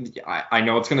naming. I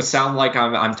know it's going to sound like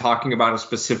I'm talking about a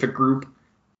specific group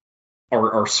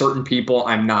or certain people.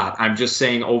 I'm not. I'm just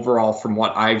saying overall from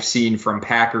what I've seen from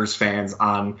Packers fans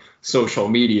on social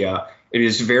media, it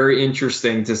is very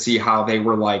interesting to see how they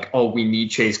were like, oh, we need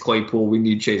Chase Claypool. We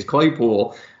need Chase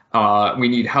Claypool. We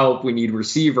need help. We need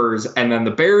receivers. And then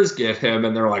the Bears get him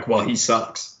and they're like, well, he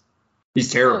sucks.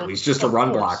 He's terrible. He's just a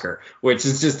run blocker, which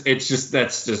is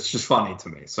that's just funny to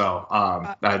me. So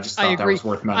I just thought that was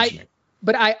worth mentioning.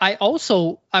 But I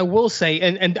will say,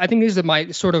 and I think these are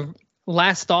my sort of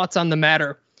last thoughts on the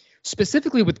matter,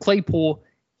 specifically with Claypool.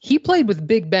 He played with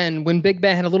Big Ben when Big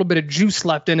Ben had a little bit of juice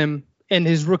left in him in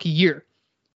his rookie year.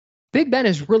 Big Ben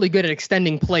is really good at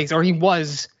extending plays, or he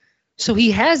was. So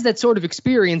he has that sort of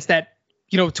experience that,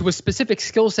 to a specific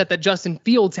skill set that Justin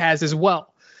Fields has as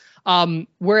well.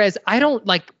 Whereas I don't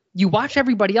you watch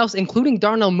everybody else, including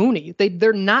Darnell Mooney. They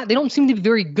don't seem to be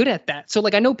very good at that. So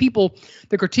I know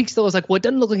the critique still is well, it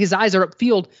doesn't look like his eyes are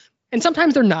upfield. And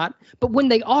sometimes they're not, but when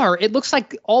they are, it looks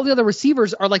like all the other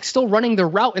receivers are still running their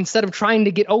route instead of trying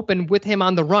to get open with him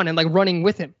on the run and running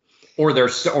with him. Or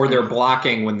they're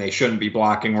blocking when they shouldn't be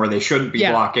blocking, or they shouldn't be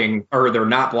blocking, or they're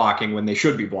not blocking when they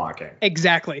should be blocking.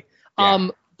 Exactly. Yeah.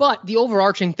 But the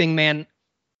overarching thing, man,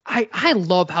 I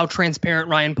love how transparent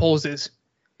Ryan Poles is.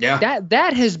 Yeah.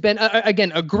 That has been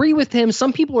again, agree with him.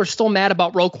 Some people are still mad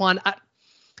about Roquan.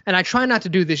 And I try not to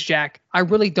do this, Jack. I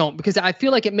really don't, because I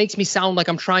feel like it makes me sound like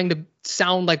I'm trying to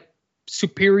sound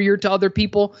superior to other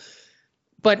people.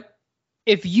 But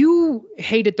if you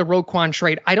hated the Roquan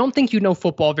trade, I don't think you know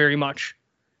football very much.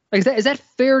 Is that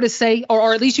fair to say?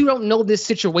 Or at least you don't know this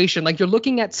situation. You're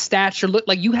looking at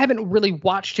stats. You haven't really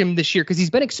watched him this year because he's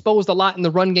been exposed a lot in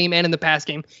the run game and in the pass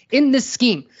game in this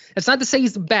scheme. It's not to say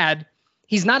he's bad.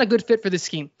 He's not a good fit for this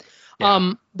scheme.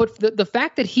 Yeah. But the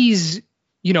fact that he's,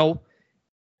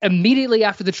 immediately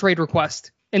after the trade request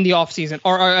in the offseason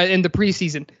or in the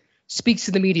preseason speaks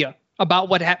to the media about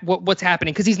what's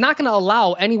happening, because he's not going to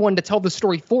allow anyone to tell the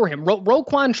story for him.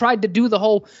 Roquan tried to do the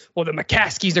whole, well, the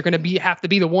McCaskies are going to have to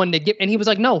be the one to get, and he was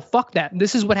like, no, fuck that.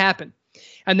 This is what happened.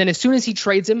 And then as soon as he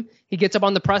trades him, he gets up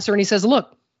on the presser and he says,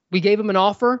 look, we gave him an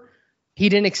offer. He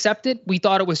didn't accept it. We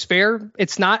thought it was fair.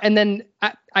 It's not. And then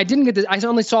I didn't get this. I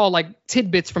only saw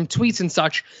tidbits from tweets and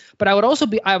such, but I would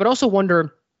also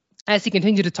wonder, as he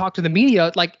continued to talk to the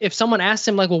media, if someone asked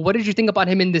him, well, what did you think about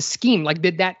him in this scheme?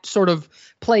 Did that sort of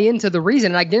play into the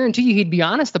reason? And I guarantee you he'd be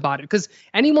honest about it, because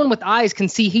anyone with eyes can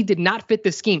see he did not fit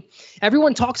this scheme.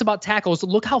 Everyone talks about tackles.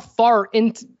 Look how far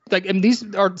into, and these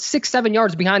are 6-7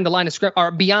 yards behind the line of scrimmage, or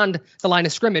beyond the line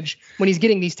of scrimmage when he's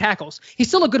getting these tackles. He's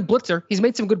still a good blitzer. He's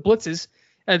made some good blitzes.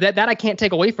 That I can't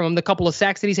take away from him. The couple of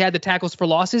sacks that he's had, the tackles for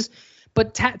losses,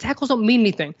 but tackles don't mean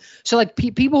anything. So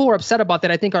people who are upset about that,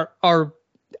 I think are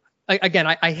again,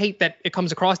 I hate that it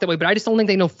comes across that way, but I just don't think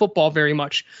they know football very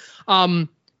much.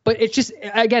 But it's just,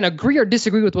 again, agree or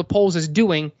disagree with what Poles is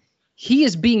doing. He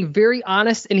is being very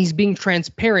honest and he's being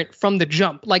transparent from the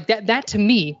jump. That to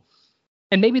me,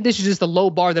 and maybe this is just a low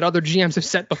bar that other GMs have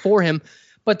set before him,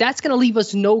 but that's going to leave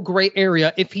us no gray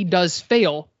area if he does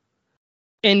fail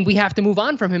and we have to move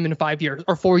on from him in 5 years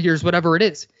or 4 years, whatever it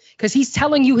is, because he's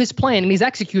telling you his plan and he's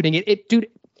executing it. Dude,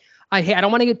 I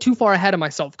don't want to get too far ahead of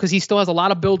myself because he still has a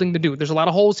lot of building to do. There's a lot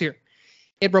of holes here.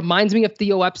 It reminds me of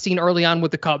Theo Epstein early on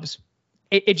with the Cubs.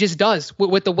 It just does,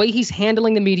 with the way he's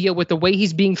handling the media, with the way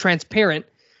he's being transparent,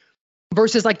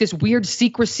 versus this weird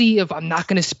secrecy of I'm not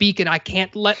going to speak and I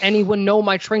can't let anyone know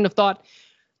my train of thought.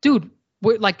 Dude,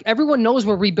 everyone knows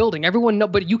we're rebuilding. Everyone know,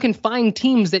 but you can find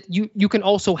teams that you can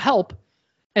also help,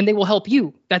 and they will help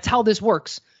you. That's how this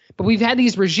works. But we've had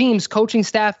these regimes, coaching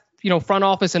staff, front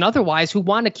office and otherwise, who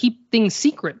want to keep things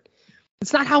secret.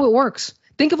 It's not how it works.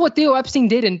 Think of what Theo Epstein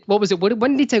did in, what was it?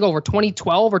 When did he take over?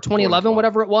 2012 or 2011,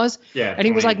 whatever it was. Yeah. And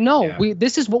he was like, no,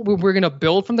 this is what we're going to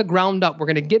build from the ground up. We're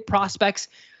going to get prospects.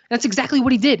 That's exactly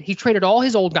what he did. He traded all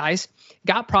his old guys,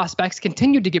 got prospects,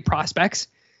 continued to get prospects.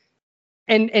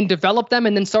 and developed them,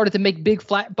 and then started to make big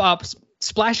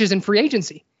splashes in free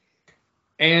agency.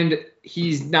 And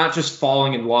he's not just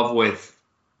falling in love with,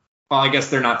 well, I guess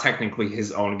they're not technically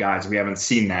his own guys. We haven't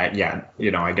seen that yet.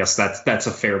 I guess that's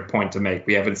a fair point to make.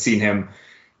 We haven't seen him,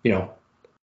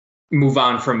 move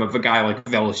on from a guy like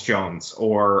Velus Jones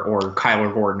or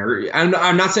Kyler Gordon. Or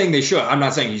I'm not saying they should. I'm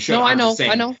not saying he should. No, I know.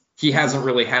 He Mm-hmm. hasn't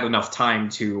really had enough time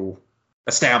to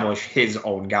establish his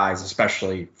own guys,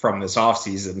 especially from this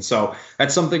offseason. So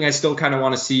that's something I still kind of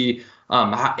want to see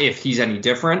if he's any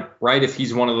different, right? If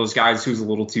he's one of those guys who's a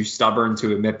little too stubborn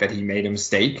to admit that he made a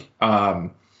mistake.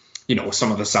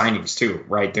 Some of the signings too,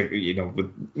 right?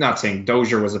 Not saying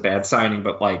Dozier was a bad signing,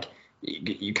 but like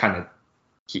you kind of,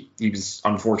 he was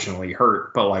unfortunately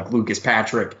hurt, but like Lucas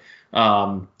Patrick,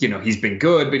 he's been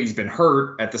good, but he's been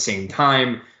hurt at the same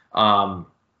time.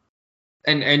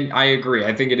 And I agree.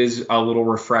 I think it is a little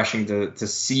refreshing to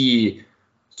see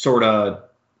sort of,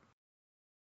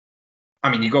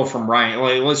 you go from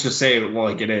Ryan, let's just say it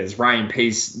like it is. Ryan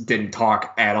Pace didn't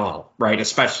talk at all, right?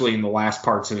 Especially in the last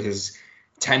parts of his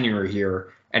tenure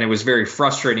here. And it was very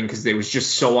frustrating because it was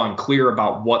just so unclear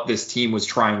about what this team was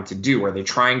trying to do. Are they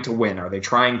trying to win? Are they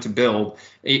trying to build?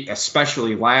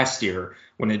 Especially last year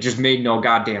when it just made no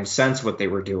goddamn sense what they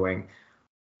were doing.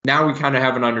 Now we kind of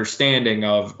have an understanding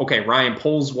of, okay, Ryan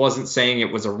Poles wasn't saying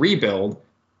it was a rebuild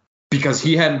because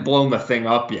he hadn't blown the thing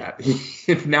up yet.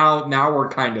 Now we're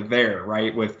kind of there,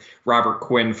 right? With Robert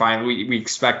Quinn finally, we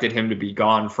expected him to be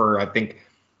gone for, I think,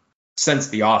 since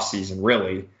the offseason,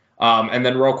 really. And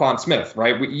then Roquan Smith,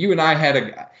 right? You and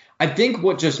I I think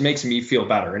what just makes me feel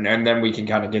better, and then we can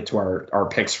kind of get to our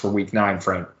picks for week 9,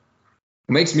 Frank.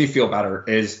 What makes me feel better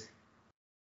is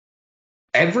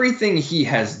everything he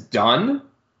has done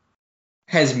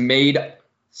has made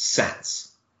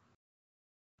sense,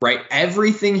 right?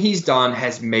 Everything he's done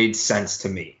has made sense to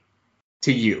me,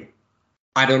 to you.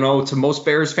 I don't know, to most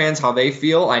Bears fans, how they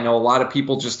feel. I know a lot of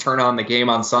people just turn on the game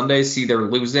on Sunday, see they're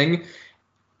losing.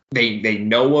 They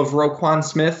know of Roquan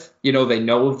Smith, they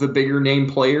know of the bigger name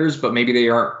players, but maybe they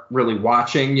aren't really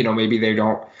watching. Maybe they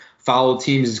don't follow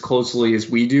teams as closely as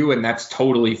we do, and that's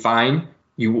totally fine.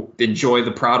 You enjoy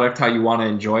the product how you want to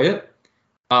enjoy it.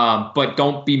 But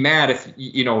don't be mad if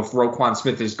Roquan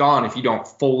Smith is gone, if you don't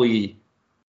fully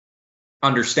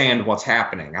understand what's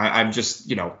happening. I'm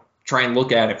just, try and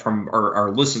look at it from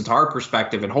or listen to our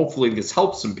perspective, and hopefully this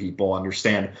helps some people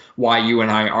understand why you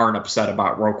and I aren't upset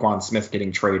about Roquan Smith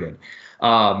getting traded.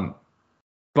 But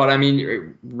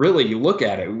really, you look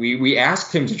at it. We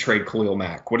asked him to trade Khalil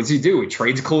Mack. What does he do? He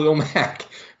trades Khalil Mack.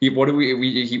 We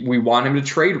want him to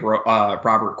trade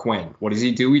Robert Quinn. What does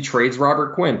he do? He trades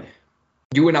Robert Quinn.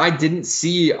 You and I didn't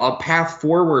see a path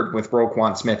forward with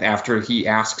Roquan Smith after he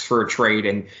asks for a trade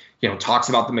and talks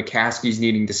about the McCaskies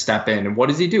needing to step in. And what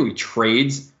does he do? He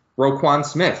trades Roquan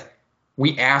Smith.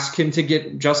 We asked him to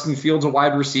get Justin Fields a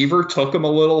wide receiver. Took him a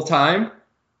little time.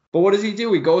 But what does he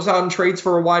do? He goes out and trades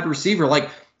for a wide receiver. Like,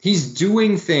 he's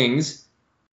doing things.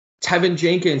 Tevin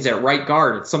Jenkins at right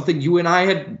guard. It's something you and I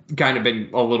had kind of been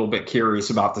a little bit curious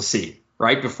about to see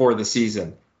right before the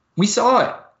season. We saw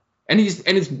it. And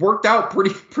it's worked out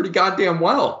pretty goddamn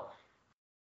well.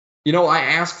 I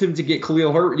asked him to get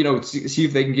Khalil Herbert, see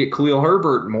if they can get Khalil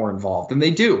Herbert more involved. And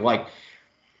they do. Like,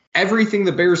 everything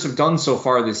the Bears have done so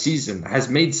far this season has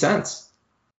made sense.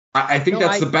 I think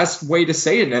that's the best way to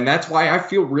say it. And that's why I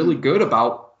feel really good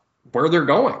about where they're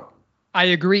going. I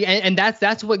agree. And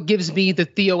that's what gives me the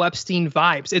Theo Epstein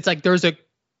vibes. It's like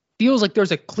feels like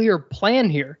there's a clear plan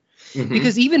here. Mm-hmm.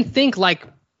 Because even think like,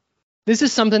 this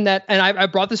is something that, and I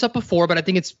brought this up before, but I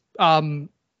think it's,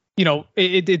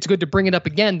 it's good to bring it up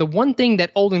again. The one thing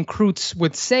that Olin Kreutz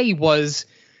would say was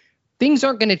things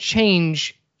aren't going to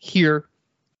change here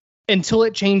until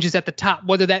it changes at the top,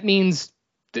 whether that means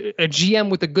a GM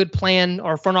with a good plan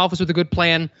or a front office with a good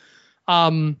plan,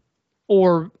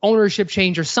 or ownership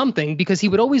change or something, because he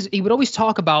would always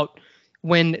talk about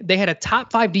when they had a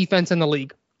top 5 defense in the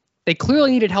league, they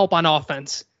clearly needed help on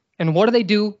offense. And what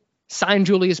do? Sign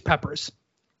Julius Peppers.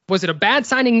 Was it a bad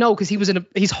signing? No, because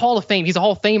he's Hall of Fame. He's a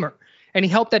Hall of Famer, and he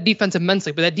helped that defense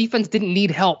immensely. But that defense didn't need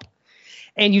help.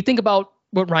 And you think about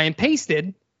what Ryan Pace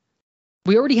did.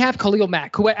 We already have Khalil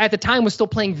Mack, who at the time was still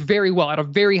playing very well at a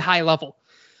very high level.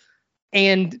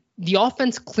 And the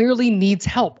offense clearly needs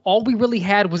help. All we really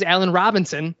had was Allen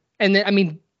Robinson, and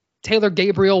then, Taylor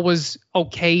Gabriel was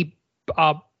okay.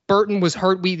 Burton was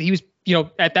hurt. He was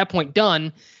at that point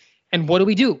done. And what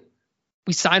do?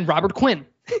 We signed Robert Quinn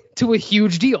to a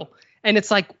huge deal. And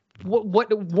it's like,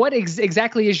 what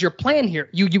exactly is your plan here?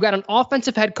 You got an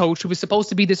offensive head coach who was supposed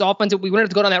to be this offensive. We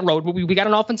wanted to go down that road, but we got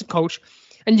an offensive coach,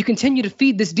 and you continue to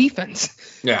feed this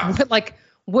defense. Yeah. But like,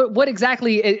 what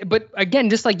exactly, but again,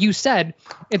 just like you said,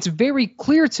 it's very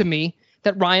clear to me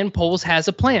that Ryan Poles has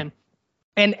a plan.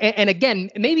 And again,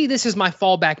 maybe this is my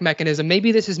fallback mechanism.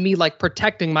 Maybe this is me like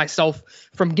protecting myself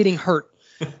from getting hurt.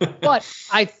 But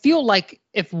I feel like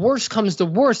if worse comes to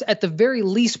worse, at the very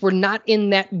least, we're not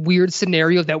in that weird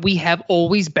scenario that we have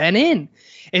always been in.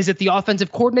 Is it the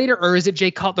offensive coordinator, or is it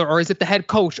Jay Cutler, or is it the head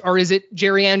coach, or is it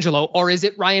Jerry Angelo, or is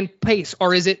it Ryan Pace,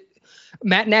 or is it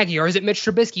Matt Nagy, or is it Mitch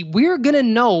Trubisky? We're going to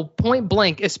know point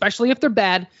blank, especially if they're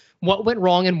bad, what went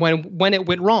wrong and when it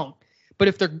went wrong. But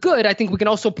if they're good, I think we can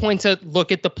also point to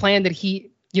look at the plan that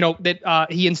he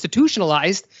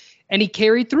institutionalized and he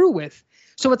carried through with.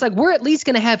 So it's like we're at least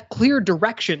going to have clear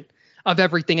direction of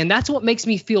everything. And that's what makes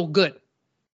me feel good.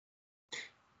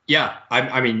 Yeah,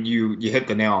 I mean, you hit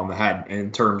the nail on the head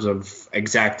in terms of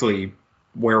exactly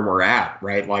where we're at,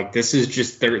 right? Like this is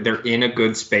just they're in a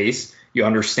good space. You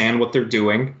understand what they're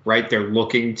doing, right? They're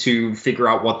looking to figure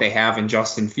out what they have in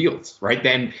Justin Fields, right?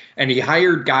 Then and he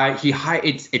hired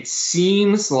it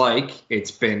seems like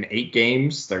it's been 8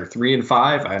 games. They're 3-5.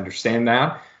 I understand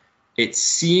that. It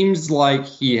seems like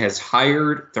he has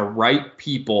hired the right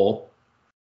people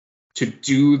to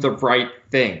do the right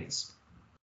things.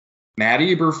 Matt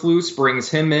Eberflus brings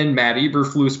him in. Matt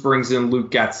Eberflus brings in Luke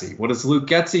Getsy. What does Luke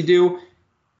Getsy do?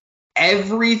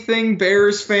 Everything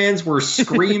Bears fans were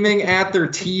screaming at their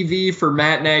TV for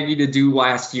Matt Nagy to do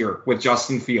last year with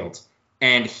Justin Fields.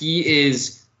 And he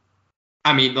is,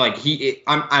 I mean, like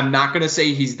I'm not going to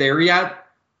say he's there yet,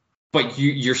 but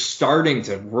you're starting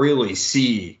to really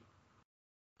see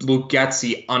Luke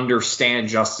Getsy understand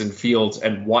Justin Fields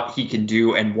and what he can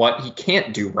do and what he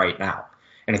can't do right now.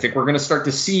 And I think we're going to start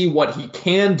to see what he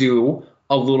can do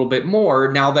a little bit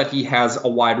more now that he has a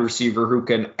wide receiver who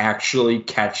can actually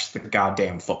catch the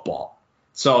goddamn football.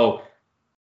 So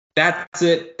that's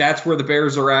it. That's where the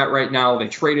Bears are at right now. They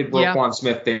traded Roquan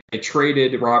Smith. They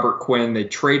traded Robert Quinn. They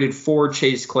traded for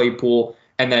Chase Claypool.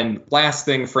 And then last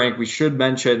thing, Frank, we should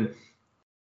mention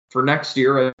for next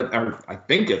year, or I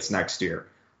think it's next year,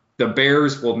 the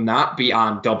Bears will not be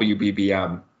on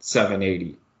WBBM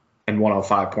 780 and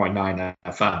 105.9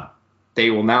 FM. They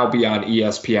will now be on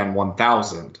ESPN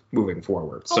 1000 moving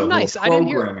forward. So nice.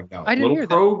 Programming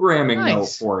note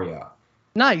for you.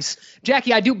 Nice.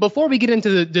 Jackie, I do, before we get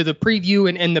into the preview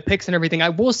and the picks and everything, I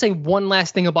will say one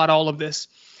last thing about all of this.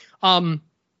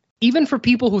 Even for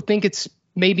people who think it's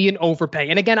maybe an overpay,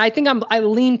 and again, I think I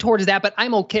lean towards that, but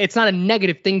I'm okay. It's not a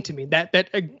negative thing to me.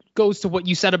 That goes to what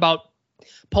you said about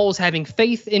Poles having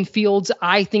faith in Fields.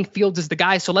 I think Fields is the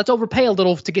guy, so let's overpay a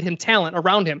little to get him talent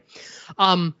around him.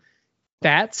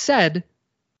 That said,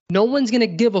 no one's going to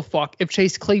give a fuck if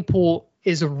Chase Claypool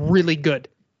is really good.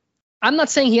 I'm not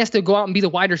saying he has to go out and be the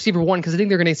wide receiver one because I think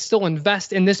they're going to still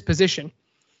invest in this position.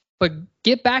 But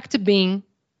get back to being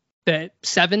the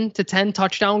 7 to 10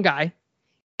 touchdown guy,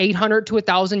 800 to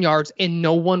 1,000 yards, and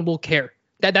no one will care.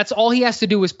 That's all he has to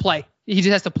do is play. He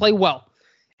just has to play well.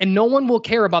 And no one will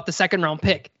care about the second round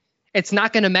pick. It's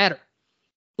not going to matter.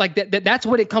 Like that's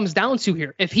what it comes down to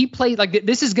here. If he played like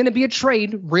this is going to be a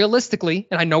trade realistically,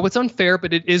 and I know it's unfair,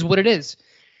 but it is what it is.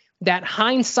 That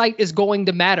hindsight is going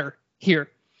to matter here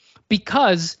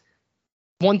because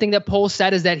one thing that Poles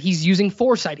said is that he's using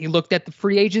foresight. He looked at the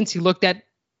free agents. He looked at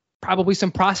probably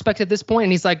some prospects at this point,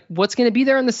 and he's like, what's going to be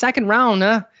there in the second round?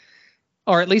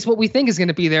 Or at least what we think is going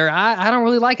to be there. I don't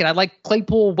really like it. I like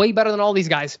Claypool way better than all these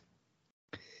guys.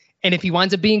 And if he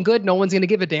winds up being good, no one's going to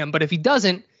give a damn. But if he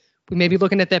doesn't, we may be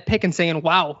looking at that pick and saying,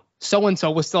 wow,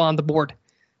 so-and-so was still on the board.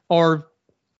 Or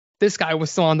this guy was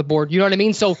still on the board. You know what I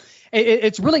mean? So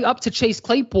it's really up to Chase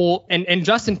Claypool and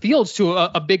Justin Fields to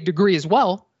a big degree as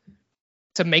well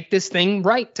to make this thing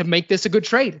right, to make this a good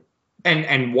trade.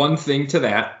 And one thing to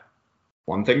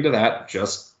that,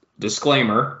 just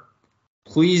disclaimer,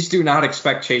 please do not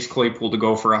expect Chase Claypool to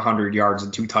go for 100 yards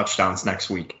and 2 touchdowns next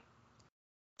week.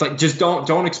 Like, just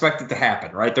don't expect it to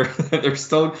happen, right? They're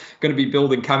still going to be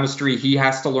building chemistry. He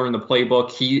has to learn the playbook.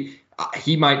 He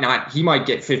might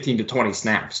get 15 to 20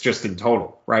 snaps just in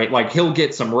total, right? Like he'll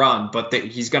get some run, but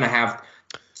he's going to have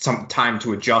some time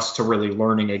to adjust to really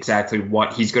learning exactly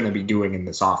what he's going to be doing in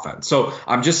this offense. So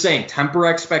I'm just saying temper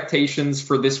expectations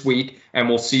for this week, and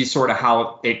we'll see sort of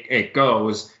how it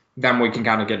goes. Then we can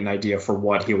kind of get an idea for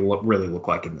what he will really look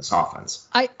like in this offense.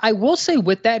 I will say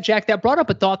with that, Jack, that brought up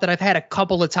a thought that I've had a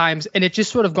couple of times, and it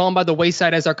just sort of gone by the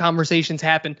wayside as our conversations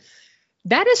happen.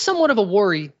 That is somewhat of a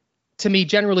worry to me,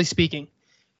 generally speaking,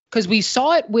 because we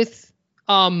saw it with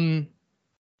Tevin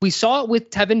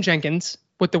Jenkins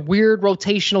with the weird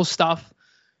rotational stuff.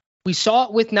 We saw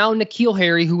it with now N'Keal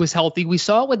Harry, who was healthy. We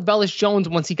saw it with Velus Jones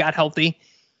once he got healthy.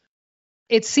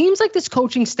 It seems like this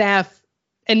coaching staff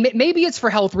and maybe it's for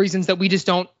health reasons that we just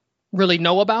don't really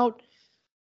know about.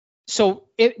 So,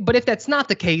 but if that's not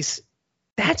the case,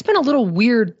 that's been a little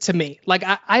weird to me. Like,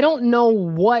 I don't know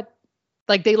what,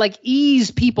 like they like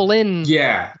ease people in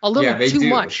a little too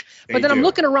much. But then I'm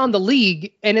looking around the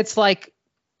league and it's like,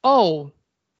 oh,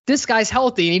 this guy's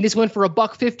healthy and he just went for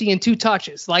 $150 and 2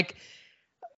 touches. Like,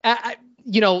 I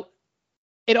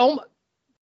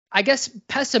guess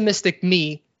pessimistic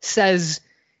me says,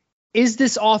 is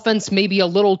this offense maybe a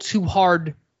little too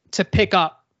hard to pick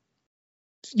up?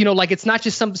 Like it's not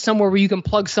just somewhere where you can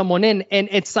plug someone in, and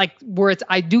it's like where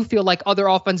I do feel like other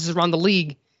offenses around the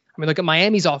league. I mean, look at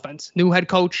Miami's offense, new head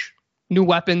coach, new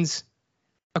weapons,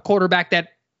 a quarterback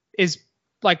that is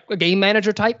like a game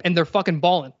manager type, and they're fucking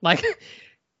balling. Like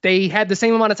they had the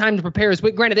same amount of time to prepare as,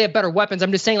 granted they have better weapons.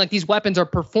 I'm just saying like these weapons are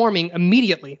performing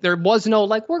immediately. There was no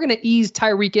like, we're going to ease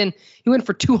Tyreek in. He went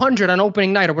for 200 on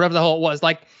opening night or whatever the hell it was.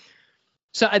 Like,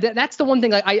 so that's the one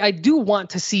thing I do want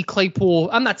to see Claypool.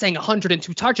 I'm not saying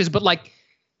 102 touches, but like,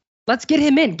 let's get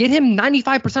him in. Get him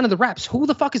 95% of the reps. Who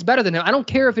the fuck is better than him? I don't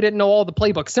care if he didn't know all the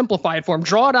playbook. Simplify it for him.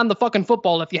 Draw it on the fucking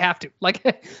football if you have to. Like,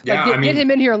 get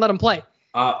him in here and let him play.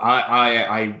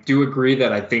 I do agree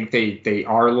that I think they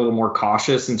are a little more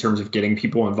cautious in terms of getting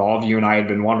people involved. You and I had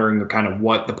been wondering kind of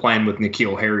what the plan with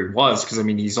N'Keal Harry was, because I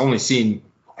mean he's only seen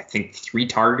I think 3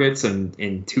 targets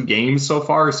in 2 games so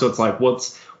far. So it's like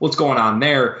what's going on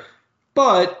there?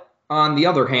 But on the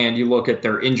other hand, you look at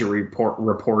their injury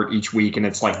report each week and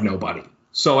it's like nobody.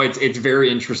 So it's very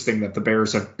interesting that the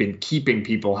Bears have been keeping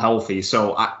people healthy.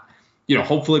 So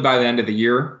hopefully by the end of the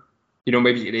year,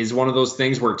 maybe it is one of those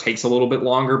things where it takes a little bit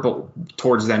longer, but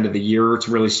towards the end of the year, it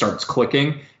really starts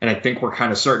clicking. And I think we're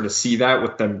kind of starting to see that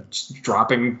with them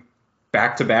dropping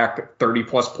back-to-back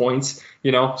 30-plus points,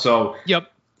 So yep.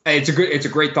 It's a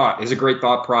great thought. It's a great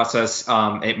thought process.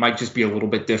 It might just be a little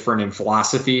bit different in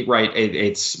philosophy, right?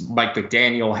 It's Mike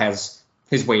McDaniel has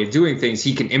his way of doing things.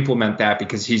 He can implement that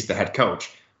because he's the head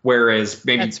coach. Whereas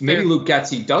maybe Luke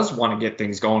Getsy does want to get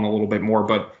things going a little bit more,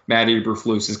 but Matt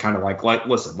Eberflus is kind of like,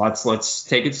 listen, let's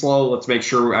take it slow. Let's make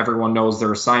sure everyone knows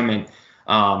their assignment,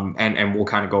 and we'll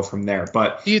kind of go from there.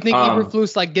 But do you think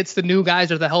Eberflus like gets the new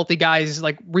guys or the healthy guys,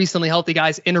 like recently healthy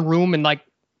guys, in a room and like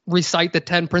recite the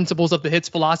 10 principles of the HITS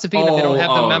philosophy? And if they don't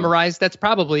have them memorized, that's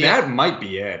probably that might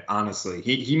be it. Honestly,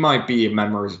 he might be a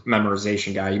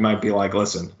memorization guy. He might be like,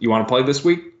 listen, you want to play this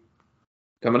week?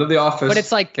 Come into the office. But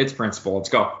it's like it's principle. Let's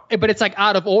go. But it's like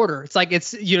out of order. It's like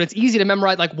it's easy to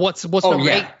memorize. Like what's number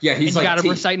 8? Yeah, he's like, you got to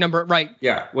recite number right.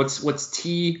 Yeah, what's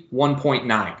T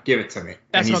 1.9? Give it to me.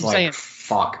 That's and what I'm saying.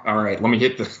 Fuck. All right, let me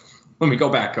go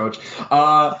back, coach.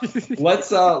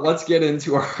 Let's get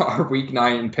into our week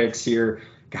 9 picks here.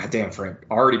 Goddamn, Frank,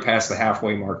 already past the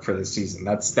halfway mark for this season.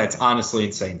 That's honestly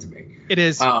insane to me. It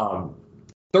is.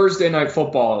 Thursday night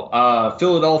football.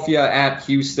 Philadelphia at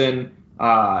Houston.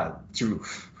 Houston.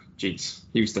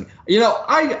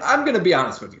 I'm going to be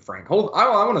honest with you, Frank.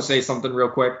 I want to say something real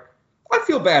quick. I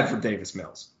feel bad for Davis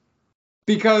Mills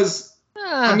because,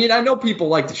 I mean, I know people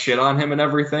like to shit on him and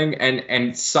everything,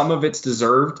 and some of it's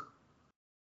deserved,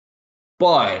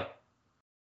 but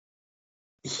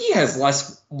he has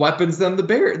less weapons than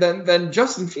than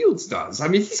Justin Fields does. I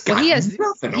mean, he has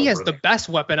the best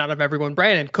weapon out of everyone.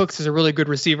 Brandon Cooks is a really good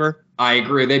receiver. I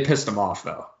agree. They pissed him off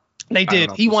though. They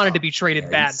did. He wanted to be traded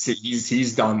bad.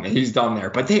 He's done there.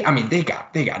 But they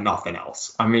got nothing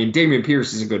else. I mean, Dameon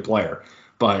Pierce is a good player,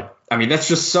 but I mean that's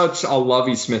just such a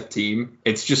Lovie Smith team.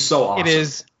 It's just so awesome. It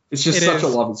is. It's just such a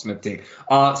Lovie Smith team.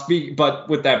 But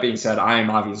with that being said, I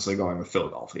am obviously going with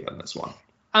Philadelphia on this one.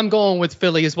 I'm going with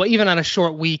Philly as well, even on a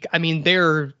short week. I mean,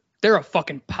 they're a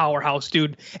fucking powerhouse,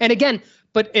 dude. And again,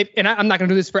 I'm not going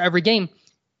to do this for every game.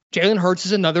 Jalen Hurts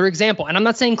is another example. And I'm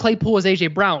not saying Claypool is A.J.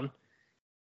 Brown.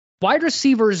 Wide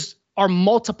receivers are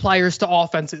multipliers to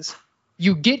offenses.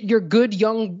 You get your good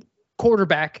young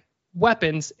quarterback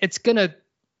weapons, it's going to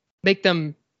make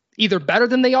them either better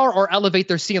than they are or elevate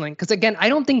their ceiling. Because, again, I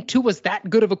don't think Tua's that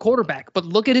good of a quarterback, but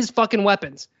look at his fucking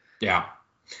weapons. Yeah.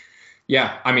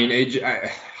 Yeah, I mean,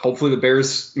 hopefully the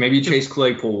Bears, maybe Chase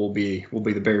Claypool will be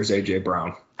the Bears' A.J.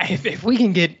 Brown. If we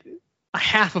can get a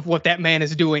half of what that man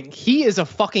is doing, he is a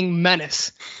fucking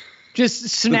menace. Just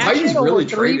snatch the Titans it over really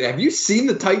 3. traded. Have you seen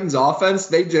the Titans offense?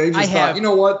 They just thought, you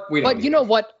know what? You know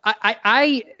what?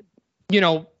 I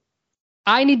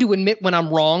need to admit when I'm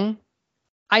wrong.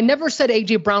 I never said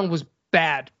A.J. Brown was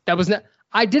bad. That was not.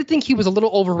 I did think he was a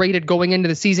little overrated going into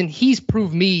the season. He's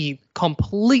proved me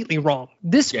completely wrong.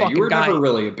 This fucking guy. You were never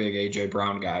really a big A.J.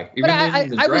 Brown guy. Even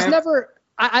I was never.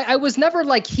 I was never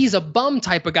like he's a bum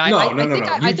type of guy. No.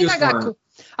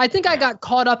 I think I got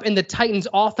caught up in the Titans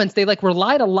offense. They like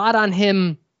relied a lot on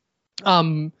him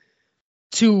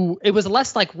it was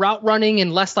less like route running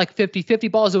and less like 50-50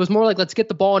 balls. It was more like, let's get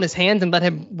the ball in his hands and let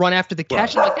him run after the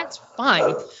catch. And like, that's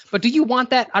fine. But do you want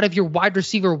that out of your wide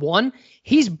receiver one?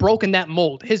 He's broken that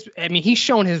mold. He's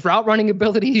shown his route running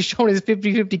ability. He's shown his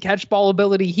 50-50 catch ball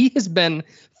ability. He has been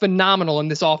phenomenal in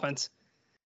this offense.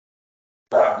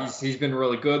 He's been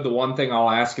really good. The one thing I'll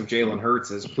ask of Jalen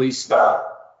Hurts is please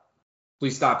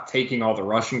stop taking all the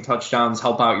rushing touchdowns.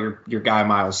 Help out your guy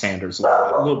Miles Sanders a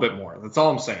little bit more. That's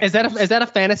all I'm saying. Is that a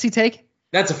fantasy take?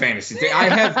 That's a fantasy take. I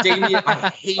have Damian.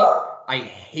 I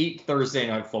hate Thursday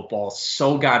Night Football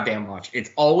so goddamn much.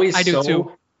 It's always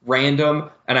so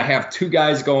random, and I have two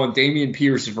guys going Dameon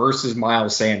Pierce versus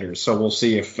Miles Sanders. So we'll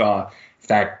see if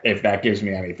that gives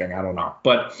me anything. I don't know.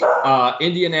 But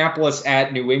Indianapolis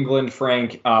at New England,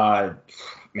 Frank.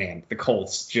 Man, the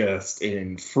Colts just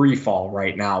in free fall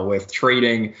right now with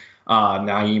trading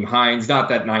Nyheim Hines. Not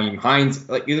that Nyheim Hines,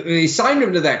 like they signed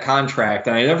him to that contract,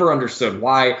 and I never understood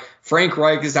why. Frank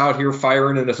Reich is out here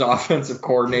firing at his offensive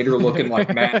coordinator, looking like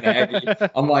Matt Nagy.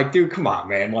 I'm like, dude, come on,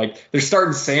 man. Like they're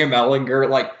starting Sam Ehlinger.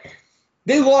 Like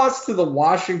they lost to the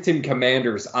Washington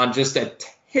Commanders on just a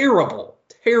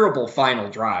terrible final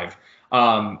drive.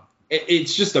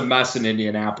 It's just a mess in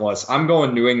Indianapolis. I'm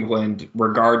going New England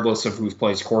regardless of who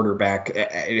plays quarterback.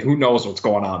 Who knows what's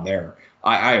going on there?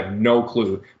 I have no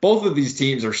clue. Both of these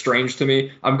teams are strange to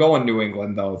me. I'm going New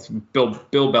England, though. It's Bill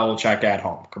Belichick at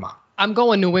home. Come on. I'm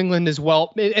going New England as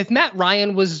well. If Matt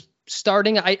Ryan was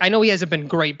starting, I know he hasn't been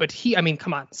great, but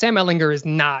come on. Sam Ehlinger is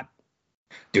not.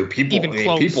 Dude,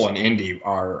 people in Indy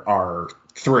are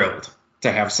thrilled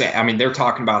to have Sam. I mean, they're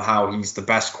talking about how he's the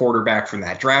best quarterback from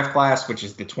that draft class, which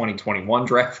is the 2021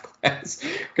 draft class,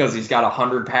 because he's got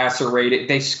 100 passer rating.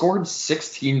 They scored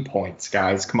 16 points,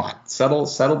 guys. Come on, settle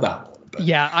down a little bit.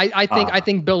 Yeah, I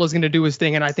think Bill is going to do his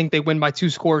thing, and I think they win by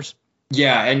 2 scores.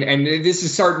 Yeah, and this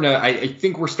is starting to. I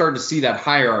think we're starting to see that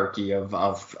hierarchy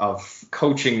of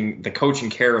coaching, the coaching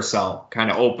carousel,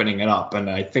 kind of opening it up, and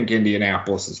I think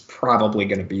Indianapolis is probably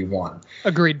going to be one.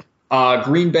 Agreed.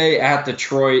 Green Bay at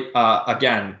Detroit.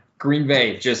 Again, Green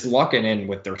Bay just lucking in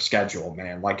with their schedule,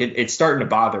 man. Like it's starting to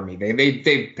bother me.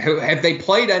 Have they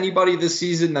played anybody this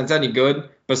season that's any good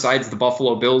besides the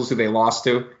Buffalo Bills, who they lost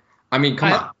to? I mean,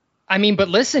 come on. I mean, but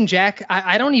listen, Jack,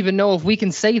 I don't even know if we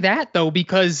can say that, though,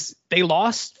 because they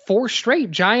lost 4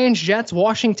 straight. Giants, Jets,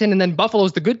 Washington, and then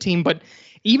Buffalo's the good team. But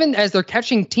even as they're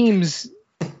catching teams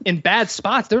in bad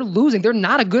spots, they're losing. They're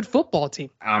not a good football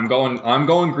team. I'm going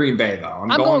Green Bay, though. I'm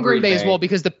going Green Bay as well,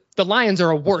 because the Lions are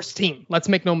a worse team. Let's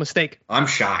make no mistake. I'm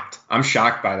shocked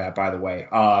by that, by the way,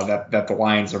 that the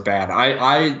Lions are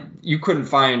bad. You couldn't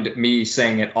find me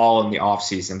saying it all in the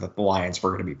offseason that the Lions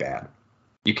were going to be bad.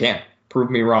 You can't. Prove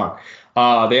me wrong.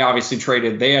 They obviously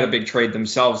they had a big trade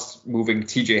themselves, moving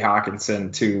TJ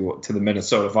Hawkinson to the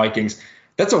Minnesota Vikings.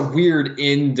 That's a weird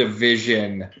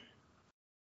in-division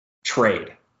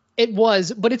trade. It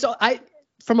was, but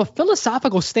from a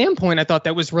philosophical standpoint, I thought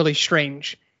that was really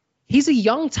strange. He's a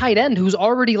young tight end who's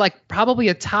already like probably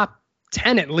a top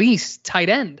 10 at least tight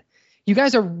end. You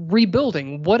guys are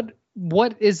rebuilding.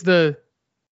 What is the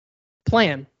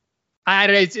plan?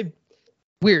 It's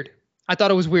weird. I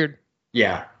thought it was weird.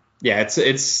 Yeah,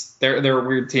 they're a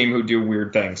weird team who do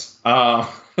weird things. I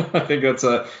think it's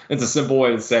a simple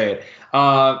way to say it.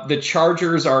 The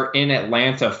Chargers are in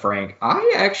Atlanta, Frank.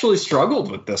 I actually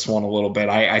struggled with this one a little bit.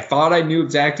 I thought I knew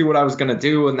exactly what I was going to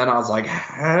do, and then I was like, all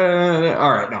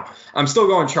right, no, I'm still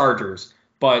going Chargers.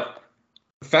 But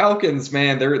Falcons,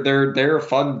 man, they're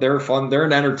fun. They're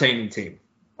an entertaining team.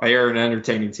 They're an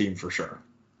entertaining team for sure.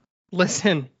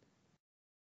 Listen,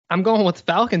 I'm going with the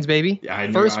Falcons, baby.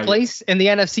 Yeah, First place in the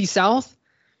NFC South.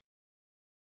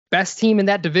 Best team in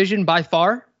that division by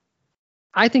far.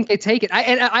 I think they take it.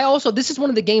 I also, this is one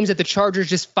of the games that the Chargers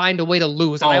just find a way to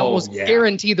lose. And I almost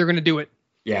guarantee they're going to do it.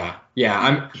 Yeah.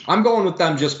 I'm going with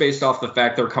them just based off the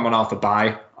fact they're coming off a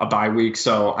bye week.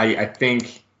 So I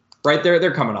think right there,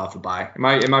 they're coming off a bye. Am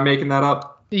I making that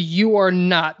up? You are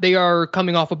not. They are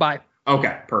coming off a bye.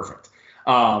 Okay, perfect.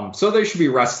 So they should be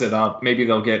rested up. Maybe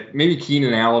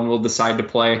Keenan Allen will decide to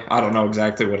play. I don't know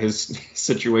exactly what his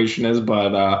situation is,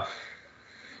 but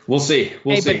we'll see.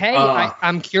 But hey,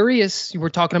 I'm curious. We're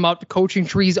talking about the coaching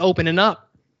trees opening up.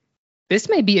 This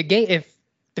may be a game. If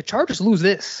the Chargers lose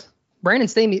this, Brandon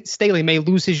Staley may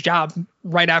lose his job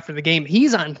right after the game.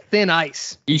 He's on thin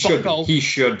ice. He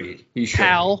should be.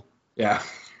 Pal. Yeah.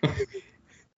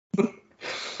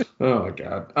 Oh, my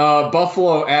God.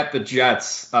 Buffalo at the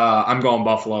Jets. I'm going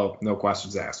Buffalo. No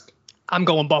questions asked. I'm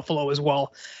going Buffalo as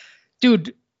well.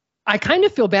 Dude, I kind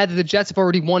of feel bad that the Jets have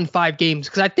already won 5 games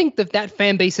because I think that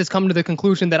fan base has come to the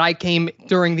conclusion that I came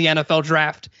during the NFL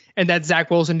draft and that Zach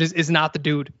Wilson is not the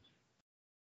dude.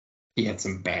 He had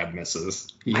some bad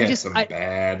misses.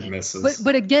 Bad misses.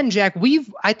 But again, Jack,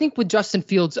 I think with Justin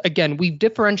Fields, again, we've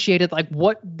differentiated like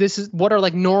what are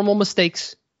like normal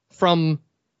mistakes from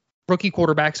rookie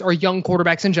quarterbacks or young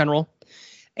quarterbacks in general,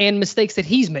 and mistakes that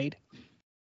he's made.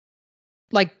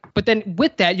 Like, but then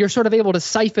with that, you're sort of able to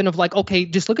siphon of like, okay,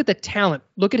 just look at the talent.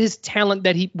 Look at his talent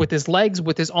that with his legs,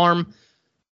 with his arm.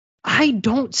 I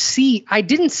didn't see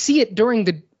it during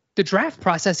the draft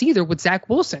process either with Zach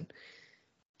Wilson.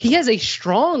 He has a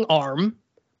strong arm,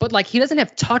 but like he doesn't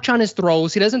have touch on his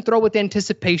throws. He doesn't throw with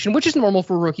anticipation, which is normal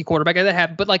for a rookie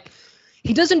quarterback. But like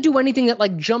he doesn't do anything that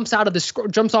like jumps off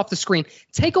the screen.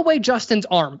 Take away Justin's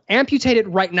arm, amputate it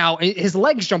right now, and his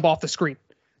legs jump off the screen.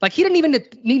 Like he didn't even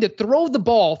need to throw the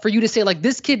ball for you to say like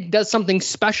this kid does something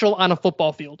special on a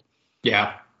football field.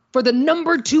 Yeah. For the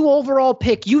number 2 overall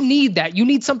pick, you need that. You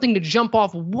need something to jump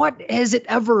off. What has it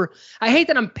ever? I hate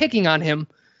that I'm picking on him.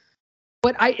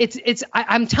 But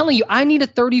I'm telling you, I need a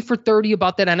 30 for 30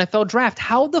 about that NFL draft.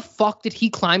 How the fuck did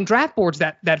he climb draft boards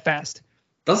that fast?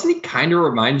 Doesn't he kind of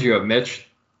remind you of Mitch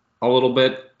a little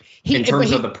bit in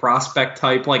terms of the prospect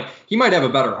type? Like he might have a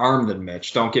better arm than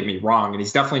Mitch. Don't get me wrong, and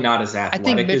he's definitely not as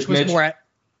athletic as Mitch.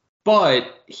 But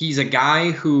he's a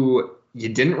guy who you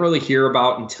didn't really hear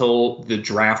about until the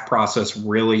draft process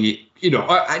really,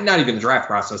 not even the draft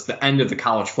process, the end of the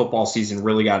college football season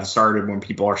really got started when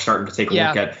people are starting to take a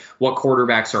look at what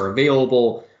quarterbacks are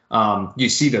available. You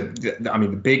see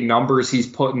the big numbers he's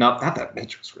putting up. Not that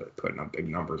Mitch was really putting up big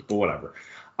numbers, but whatever.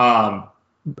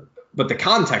 But the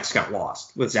context got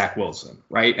lost with Zach Wilson,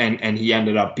 right? And he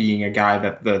ended up being a guy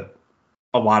that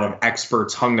a lot of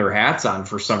experts hung their hats on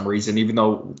for some reason, even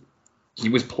though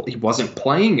he wasn't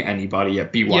playing anybody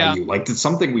at BYU. Yeah. Like it's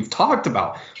something we've talked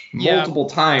about multiple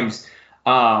times.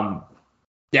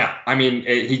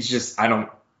 He's just,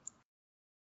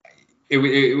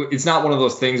 it's not one of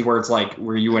those things where it's like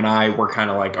where you and I were kind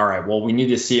of like, all right, well, we need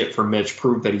to see it for Mitch,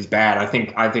 prove that he's bad.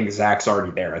 I think Zach's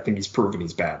already there. I think he's proven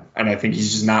he's bad, and I think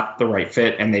he's just not the right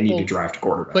fit, and they need to draft a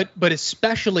quarterback. But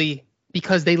especially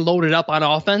because they loaded up on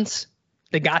offense,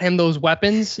 they got him those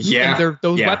weapons. Yeah, and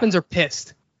those weapons are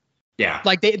pissed. Yeah,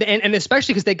 like and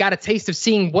especially because they got a taste of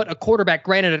seeing what a quarterback,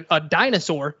 granted a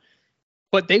dinosaur,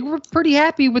 but they were pretty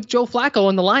happy with Joe Flacco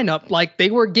in the lineup. Like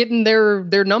they were getting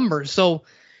their numbers. So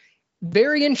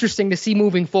very interesting to see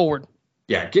moving forward.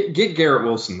 Yeah, get Garrett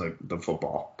Wilson the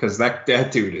football, because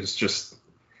that dude is just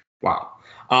wow.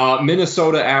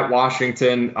 Minnesota at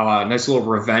Washington, nice little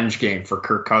revenge game for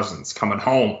Kirk Cousins coming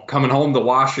home to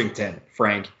Washington.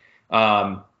 Frank,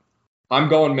 I'm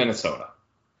going Minnesota.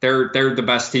 They're the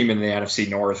best team in the NFC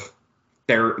North.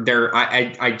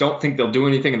 I don't think they'll do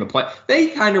anything in the play. They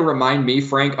kind of remind me,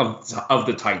 Frank, of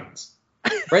the Titans,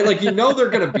 right? Like they're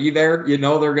going to be there,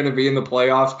 they're going to be in the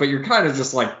playoffs, but you're kind of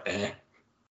just like,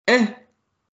 eh.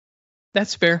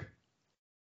 That's fair.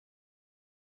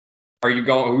 Are you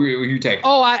going? Who are you taking?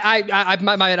 Oh,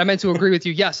 I meant to agree with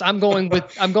you. Yes, I'm going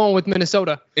with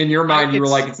Minnesota. In your mind, you were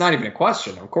like, it's not even a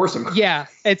question. Of course I'm going. Yeah,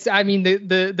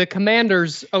 the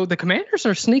Commanders. Oh, the Commanders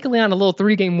are sneakily on a little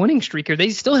 3-game winning streak here. They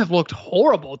still have looked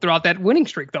horrible throughout that winning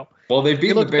streak, though. Well, they've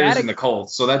beaten the Bears and the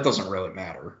Colts, so that doesn't really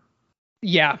matter.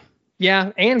 Yeah,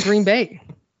 and Green Bay.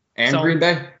 Green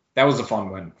Bay. That was a fun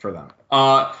win for them.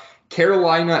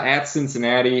 Carolina at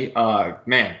Cincinnati.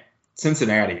 Man.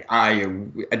 Cincinnati, I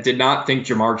did not think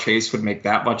Jamar Chase would make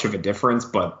that much of a difference,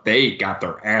 but they got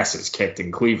their asses kicked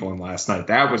in Cleveland last night.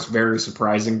 That was very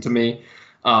surprising to me.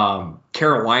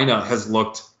 Carolina has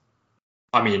looked,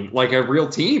 like a real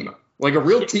team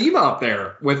out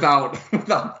there without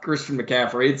Christian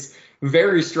McCaffrey. It's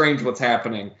very strange what's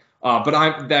happening.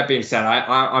 But that being said,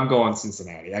 I'm going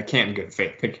Cincinnati. I can't in good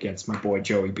faith pick against my boy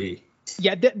Joey B.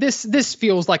 Yeah, this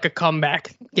feels like a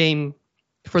comeback game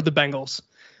for the Bengals.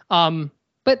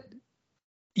 But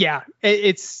yeah,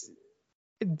 I'm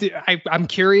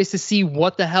curious to see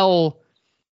what the hell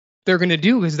they're going to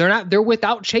do, because they're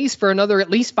without Chase for another at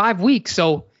least 5 weeks.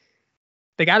 So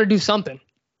they got to do something.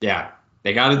 Yeah,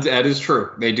 that is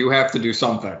true. They do have to do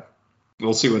something.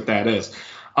 We'll see what that is.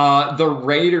 The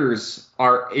Raiders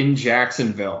are in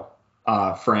Jacksonville,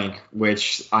 Frank,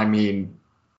 which,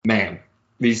 man,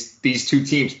 these two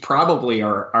teams probably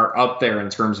are up there in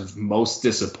terms of most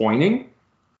disappointing.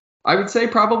 I would say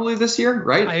probably this year,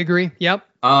 right? I agree. Yep.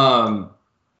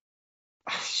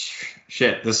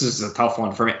 Shit, this is a tough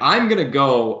one for me. I'm going to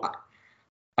go.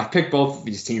 I've picked both of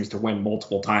these teams to win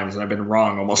multiple times, and I've been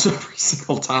wrong almost every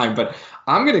single time, but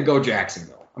I'm going to go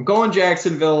Jacksonville. I'm going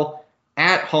Jacksonville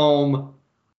at home.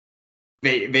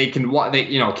 They can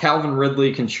Calvin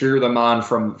Ridley can cheer them on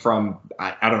from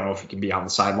I don't know if he can be on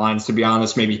the sidelines, to be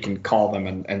honest. Maybe he can call them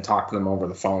and talk to them over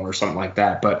the phone or something like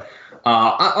that. But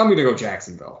I'm going to go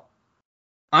Jacksonville.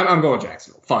 I'm going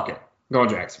Jacksonville. Fuck it. I'm going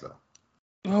Jacksonville.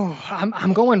 Oh,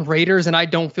 I'm going Raiders, and I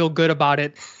don't feel good about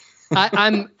it.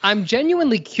 I'm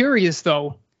genuinely curious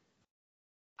though.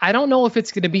 I don't know if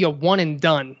it's going to be a one and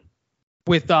done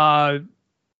with Las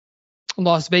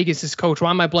Vegas's coach. Why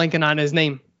am I blanking on his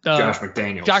name? Josh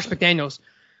McDaniels. Josh McDaniels.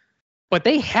 But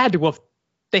they had to have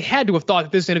thought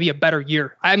that this was going to be a better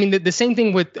year. I mean, the same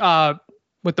thing with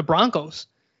the Broncos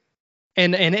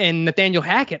and Nathaniel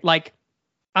Hackett. Like,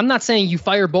 I'm not saying you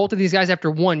fire both of these guys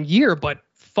after 1 year, but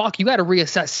fuck, you got to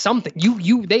reassess something.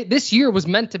 This year was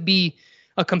meant to be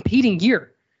a competing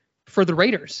year for the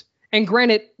Raiders. And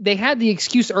granted, they had the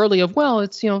excuse early of, well,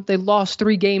 it's, they lost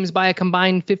 3 games by a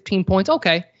combined 15 points.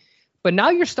 Okay. But now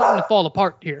you're starting to fall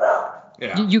apart here.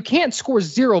 Yeah. You can't score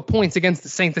 0 points against the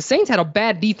Saints. The Saints had a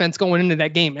bad defense going into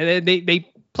that game.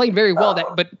 They played very well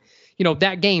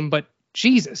that game, but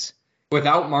Jesus.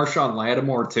 Without Marshawn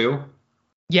Lattimore too.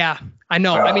 Yeah, I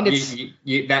know. I mean, it's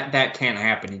that can't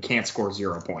happen. You can't score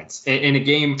 0 points in a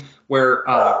game where,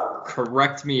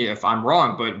 correct me if I'm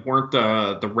wrong, but weren't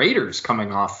the Raiders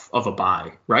coming off of a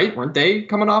bye, right? Weren't they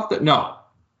coming off that?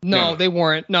 No, they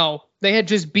weren't. No, they had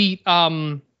just beat.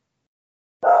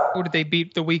 Who did they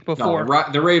beat the week before? No,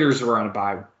 the Raiders were on a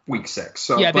bye week 6.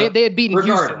 So yeah, they had beaten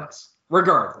Houston.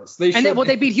 Regardless,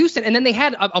 they beat Houston, and then they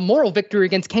had a moral victory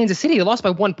against Kansas City. They lost by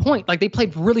 1 point. Like, they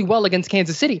played really well against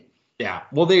Kansas City. Yeah,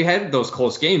 well, they had those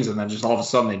close games, and then just all of a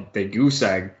sudden they goose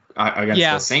egg against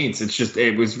the Saints.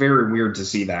 It was very weird to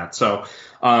see that. So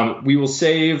we will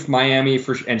save Miami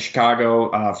and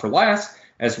Chicago for last,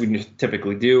 as we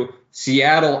typically do.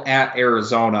 Seattle at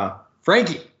Arizona.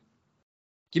 Frankie,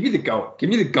 give me the GOAT. Give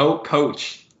me the GOAT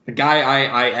coach. The guy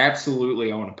I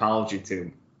absolutely owe an apology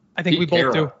to. I think Pete we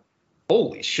both do.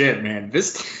 Holy shit, man.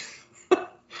 This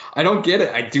I don't get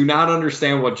it. I do not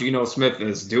understand what Geno Smith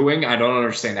is doing. I don't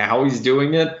understand how he's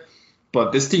doing it.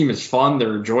 But this team is fun.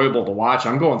 They're enjoyable to watch.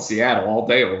 I'm going Seattle all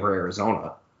day over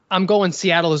Arizona. I'm going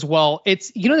Seattle as well.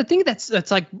 It's the thing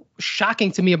that's like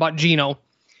shocking to me about Geno.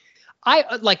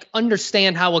 I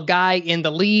understand how a guy in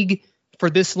the league for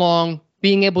this long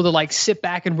being able to sit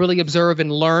back and really observe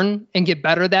and learn and get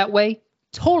better that way.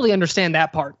 Totally understand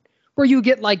that part. Where you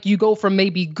get you go from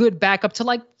maybe good backup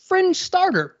to fringe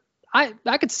starter.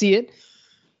 I could see it.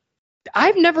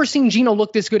 I've never seen Geno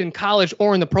look this good in college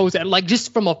or in the pros,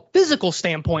 just from a physical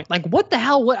standpoint. What the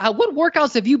hell? What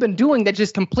workouts have you been doing that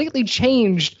just completely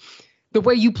changed the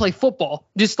way you play football?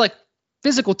 Just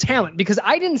physical talent, because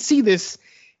I didn't see this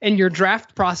in your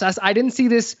draft process. I didn't see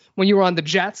this when you were on the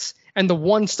Jets and the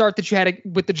one start that you had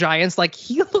with the Giants.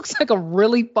 He looks like a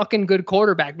really fucking good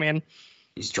quarterback, man.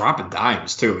 He's dropping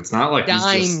dimes too. It's not like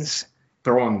dimes. He's just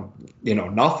throwing,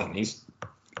 nothing. He's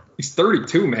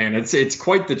 32, man. It's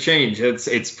quite the change.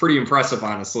 It's pretty impressive,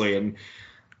 honestly. And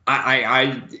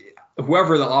I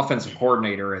whoever the offensive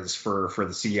coordinator is for the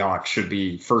Seahawks should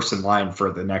be first in line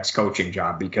for the next coaching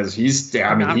job, because he's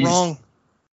doing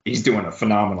a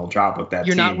phenomenal job with that team.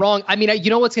 You're not wrong. I mean, you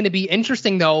know what's going to be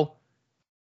interesting though?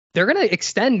 They're going to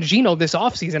extend Geno this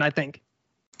offseason, I think.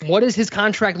 What does his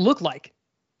contract look like?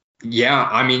 Yeah,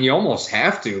 I mean, you almost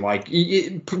have to.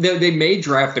 They may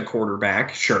draft a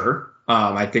quarterback, sure.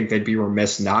 I think they'd be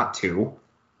remiss not to.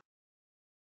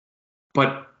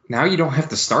 But now you don't have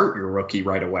to start your rookie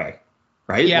right away,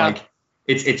 right? Yeah.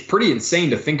 It's pretty insane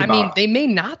to think about. I mean, they may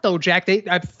not though, Jack. They're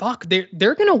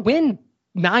going to win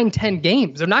 9-10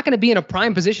 games. They're not going to be in a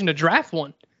prime position to draft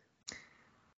one.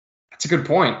 That's a good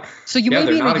point. So you may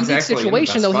be in a unique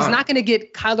situation, though. He's not going to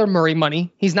get Kyler Murray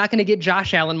money. He's not going to get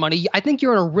Josh Allen money. I think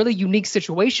you're in a really unique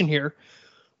situation here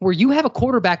where you have a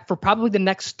quarterback for probably the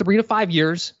next 3 to 5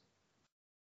 years,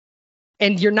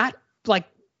 and you're not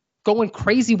going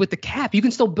crazy with the cap. You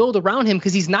can still build around him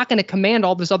because he's not going to command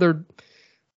all this other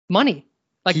money.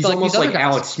 He's almost like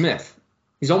Alex Smith.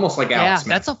 He's almost like Alex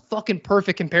Smith. Yeah, that's a fucking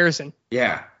perfect comparison.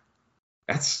 Yeah.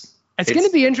 It's going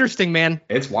to be interesting, man.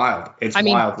 It's wild.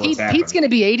 Wild what's happening. Pete's going to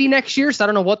be 80 next year, so I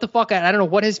don't know what the fuck. I don't know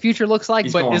what his future looks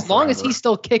like, but as long as he's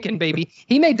still kicking, baby,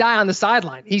 he may die on the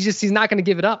sideline. He's not going to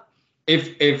give it up.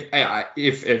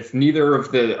 If neither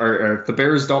of if the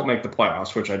Bears don't make the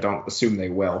playoffs, which I don't assume they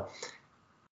will,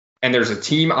 and there's a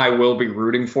team I will be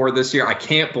rooting for this year, I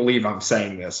can't believe I'm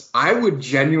saying this. I would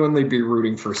genuinely be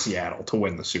rooting for Seattle to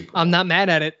win the Super Bowl. I'm not mad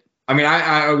at it. I mean,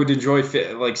 I would enjoy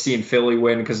seeing Philly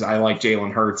win because I like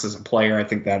Jalen Hurts as a player. I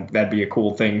think that'd be a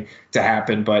cool thing to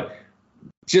happen. But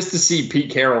just to see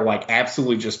Pete Carroll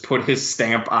absolutely just put his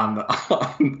stamp on the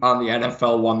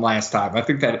NFL one last time, I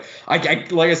think that like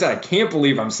I said, I can't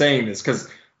believe I'm saying this because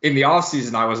in the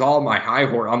offseason I was all my high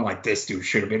horse. I'm like, this dude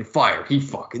should have been fired. He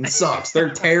fucking sucks.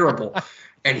 They're terrible.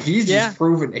 And he's just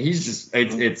proven. He's just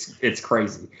it's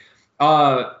crazy.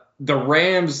 The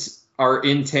Rams are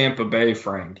in Tampa Bay,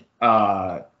 Frank.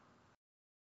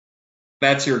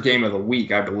 That's your game of the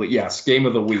week, I believe. Yes, game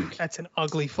of the week. That's an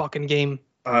ugly fucking game.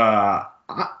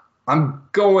 I'm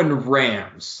going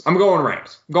Rams. I'm going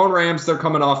Rams. They're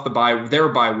coming off their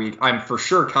bye week. I'm for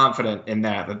sure confident in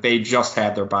that they just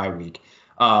had their bye week.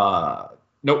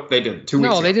 Nope, they didn't. 2 weeks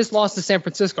ago. No, they just lost to San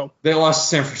Francisco. They lost to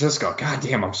San Francisco. God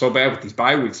damn, I'm so bad with these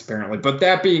bye weeks apparently. But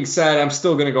that being said, I'm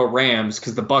still going to go Rams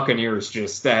because the Buccaneers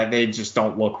they just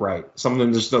don't look right.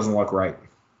 Something just doesn't look right.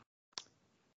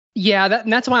 Yeah,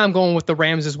 that's why I'm going with the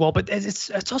Rams as well. But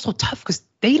it's also tough because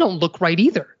they don't look right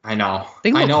either. I know.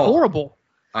 They look horrible.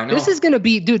 I know. This is gonna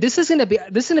be like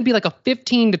a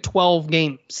 15-12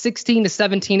 game,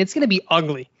 16-17. It's gonna be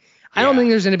ugly. I don't think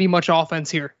there's gonna be much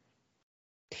offense here.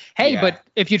 Hey, but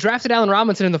if you drafted Allen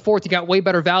Robinson in the 4th, you got way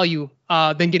better value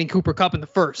than getting Cooper Kupp in the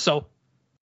 1st. So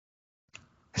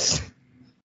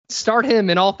start him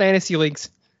in all fantasy leagues.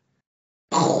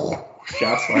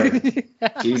 Shots fired.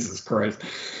 Jesus Christ.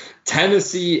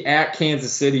 Tennessee at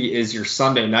Kansas City is your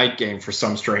Sunday night game for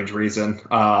some strange reason.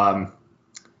 I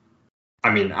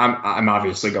mean, I'm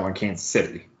obviously going Kansas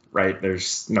City, right?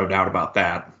 There's no doubt about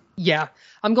that. Yeah,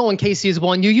 I'm going KC as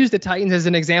well. And you used the Titans as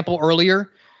an example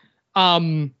earlier.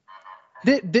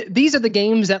 These are the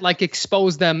games that like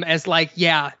expose them as like,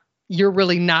 yeah, you're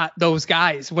really not those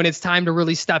guys when it's time to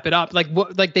really step it up.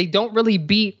 Like they don't really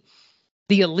beat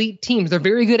the elite teams. They're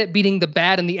very good at beating the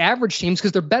bad and the average teams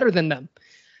because they're better than them.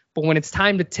 But when it's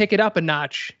time to tick it up a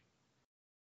notch.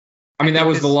 I mean, that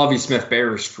was the Lovie Smith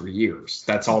Bears for years.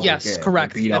 That's all they did. Yes,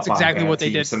 correct. That's exactly what they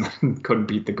did. And then couldn't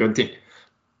beat the good team.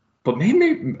 But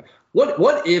maybe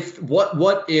what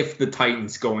if the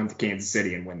Titans go into Kansas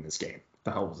City and win this game?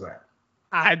 The hell was that?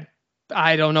 I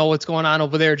don't know what's going on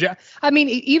over there. I mean,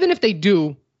 even if they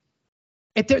do,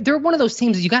 they're one of those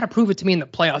teams that you got to prove it to me in the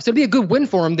playoffs. It'll be a good win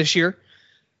for them this year.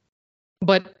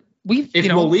 But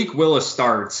Malik Willis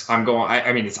starts, I'm going.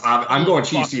 I'm going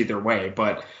Chiefs either way.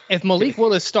 But if Malik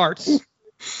Willis starts,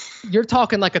 you're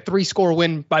talking like a 3-score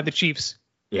win by the Chiefs.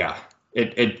 Yeah,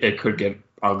 it could get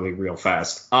ugly real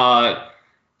fast.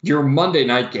 Your Monday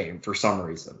night game for some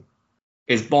reason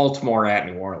is Baltimore at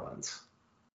New Orleans.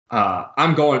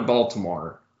 I'm going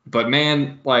Baltimore, but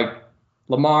man, like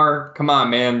Lamar, come on,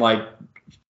 man, like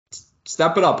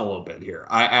step it up a little bit here.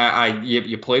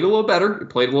 You played a little better. You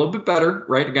played a little bit better,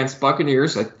 right, against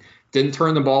Buccaneers. I didn't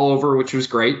turn the ball over, which was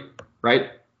great, right?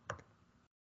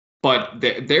 But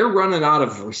they're running out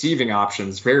of receiving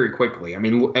options very quickly. I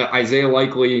mean, Isaiah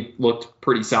Likely looked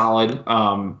pretty solid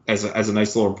as a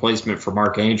nice little replacement for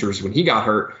Mark Andrews when he got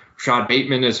hurt. Rashad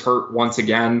Bateman is hurt once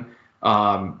again.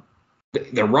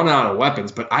 They're running out of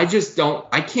weapons, but I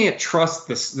can't trust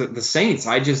the Saints.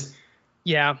 I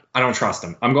don't trust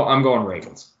them. I'm going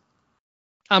Ravens.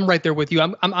 I'm right there with you.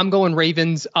 I'm going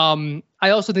Ravens. I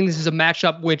also think this is a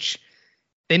matchup which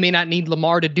they may not need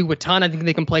Lamar to do a ton. I think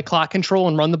they can play clock control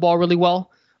and run the ball really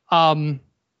well.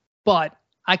 But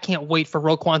I can't wait for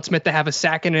Roquan Smith to have a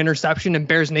sack and an interception and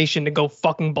Bears Nation to go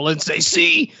fucking bullet and say,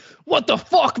 see, what the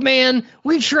fuck, man?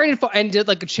 We traded for, and did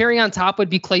like a cherry on top would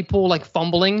be Claypool like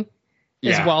fumbling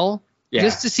as well. Yeah.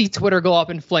 Just to see Twitter go up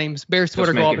in flames. Bears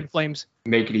Twitter go up in flames.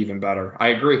 Make it even better. I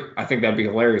agree. I think that'd be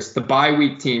hilarious. The bye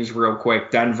week teams real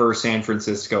quick: Denver, San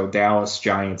Francisco, Dallas,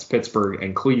 Giants, Pittsburgh,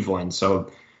 and Cleveland.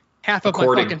 So half of my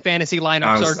fucking fantasy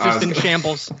lineups are just in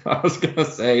shambles. I was going to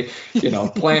say,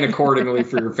 plan accordingly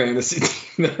for your fantasy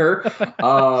team there.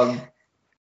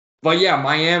 But yeah,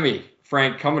 Miami,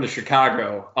 Frank, coming to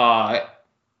Chicago.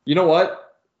 You know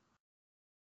what?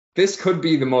 This could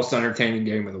be the most entertaining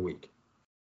game of the week.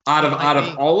 Out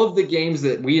of all of the games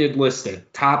that we had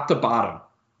listed, top to bottom,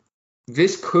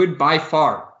 this could by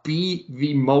far be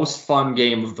the most fun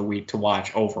game of the week to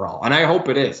watch overall. And I hope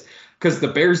it is, because the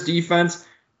Bears defense,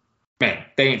 man,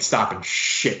 they ain't stopping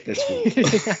shit this week.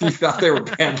 You thought they were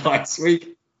bad last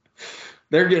week?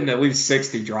 They're getting at least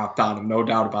 60 dropped on them, no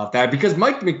doubt about that. Because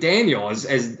Mike McDaniel is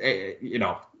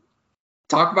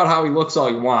talk about how he looks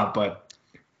all you want, but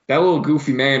that little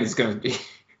goofy man is going to be.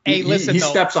 He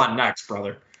steps on next,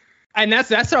 brother. And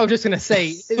that's what I was just going to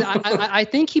say. I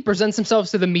think he presents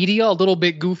himself to the media a little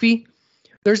bit goofy.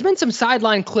 There's been some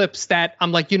sideline clips that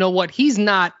I'm like, you know what? He's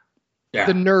not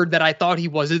the nerd that I thought he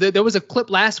was. There was a clip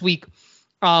last week,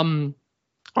 or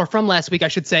from last week, I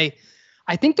should say.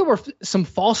 I think there were some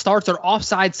false starts or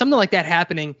offsides, something like that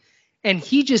happening. And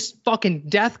he just fucking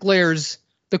death glares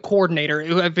the coordinator,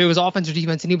 if it was offense or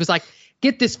defense. And he was like,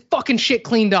 get this fucking shit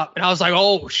cleaned up. And I was like,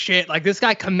 oh shit. Like this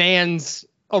guy commands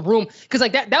a room. Cause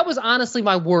like that was honestly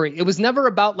my worry. It was never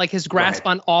about like his grasp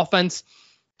on offense.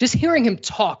 just hearing him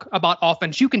talk about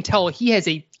offense, you can tell he has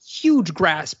a huge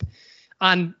grasp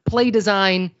on play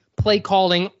design, play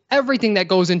calling, everything that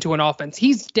goes into an offense.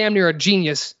 He's damn near a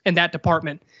genius in that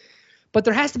department. But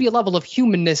there has to be a level of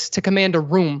humanness to command a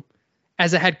room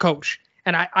as a head coach.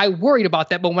 And I worried about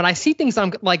that. But when I see things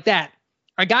like that,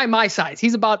 a guy my size,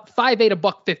 he's about 5'8",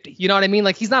 $150. You know what I mean?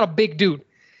 Like, he's not a big dude.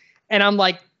 And I'm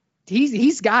like,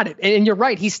 he's got it. And you're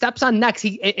right. He steps on necks.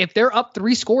 If they're up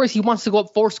 3 scores, he wants to go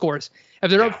up 4 scores. If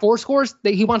they're up 4 scores,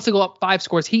 he wants to go up 5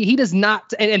 scores. He does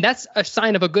not. And that's a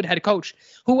sign of a good head coach.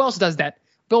 Who else does that?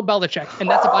 Bill Belichick. And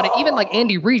that's about it. Even like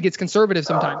Andy Reid gets conservative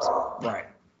sometimes.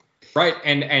 Right.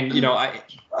 And you know, I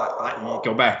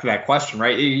go back to that question,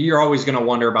 right? You're always going to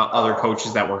wonder about other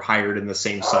coaches that were hired in the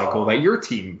same cycle that your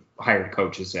team hired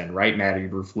coaches in, right? Matt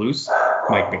Eberflus,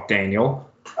 Mike McDaniel,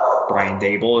 Brian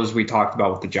Dable, as we talked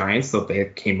about with the Giants, though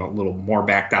they came a little more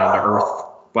back down to earth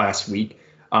last week.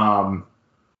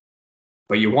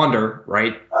 But you wonder,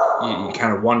 right? You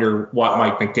kind of wonder what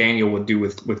Mike McDaniel would do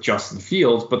with Justin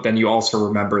Fields, but then you also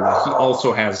remember that he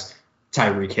also has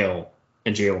Tyreek Hill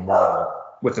and Jalen Waddle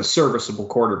with a serviceable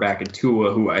quarterback in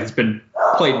Tua, who has been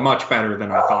played much better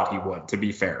than I thought he would, to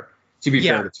be fair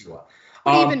to Tua.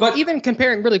 Even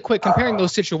comparing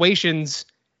those situations,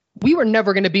 we were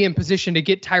never going to be in position to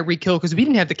get Tyreek Hill because we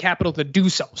didn't have the capital to do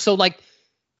so. So, like,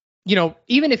 you know,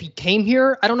 even if he came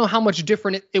here, I don't know how much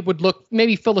different it would look.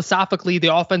 Maybe philosophically,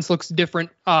 the offense looks different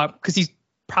because he's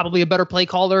probably a better play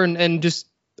caller and just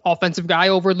offensive guy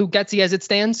over Luke Getsy as it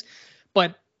stands.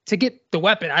 But to get the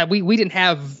weapon, we didn't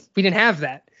have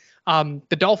that.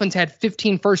 The Dolphins had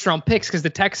 15 first-round picks because the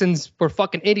Texans were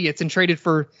fucking idiots and traded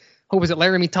for, who was it,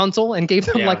 Laramie Tunsil, and gave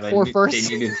them 4 firsts.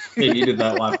 They needed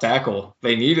that left tackle.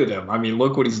 They needed him. I mean,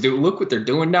 look what he's doing. Look what they're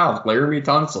doing now with Laramie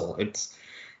Tunsil.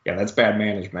 That's bad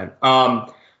management.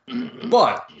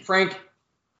 But Frank,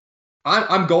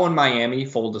 I'm going Miami,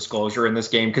 full disclosure, in this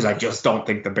game because I just don't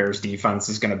think the Bears defense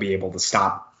is going to be able to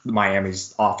stop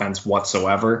Miami's offense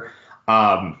whatsoever.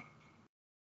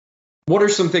 What are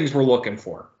some things we're looking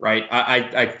for, right?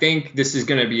 I think this is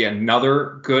going to be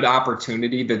another good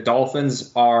opportunity. The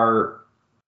Dolphins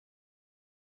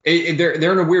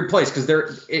they're in a weird place because they're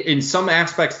in some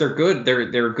aspects they're good.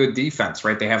 They're a good defense,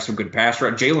 right? They have some good pass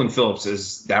rush. Jalen Phillips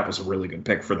was a really good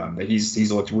pick for them.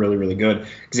 He's looked really, really good.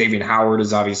 Xavier Howard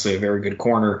is obviously a very good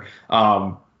corner.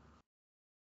 Their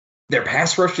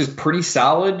pass rush is pretty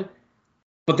solid,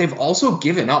 but they've also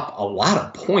given up a lot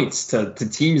of points to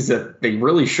teams that they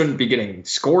really shouldn't be getting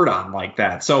scored on like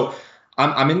that. So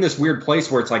I'm in this weird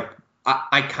place where it's like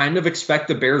I kind of expect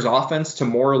the Bears offense to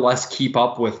more or less keep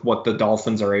up with what the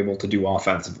Dolphins are able to do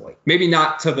offensively. Maybe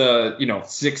not to the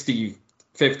 60,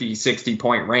 50, 60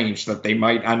 point range that they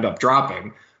might end up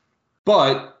dropping,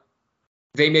 but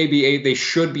they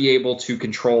should be able to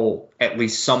control at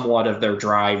least somewhat of their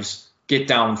drives, get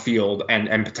downfield,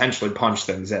 and potentially punch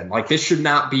things in. Like, this should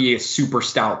not be a super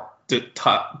stout,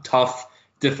 tough,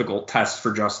 difficult test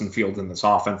for Justin Fields in this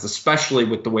offense, especially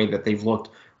with the way that they've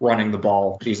looked running the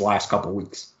ball these last couple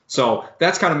weeks. So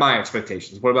that's kind of my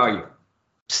expectations. What about you?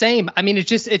 Same. I mean, it's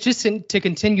just to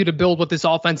continue to build what this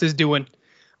offense is doing.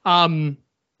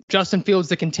 Justin Fields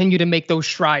to continue to make those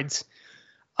strides.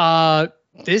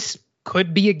 This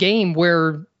could be a game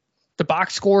where the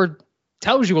box score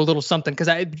tells you a little something,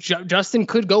 because Justin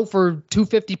could go for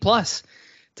 250 plus.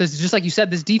 Just like you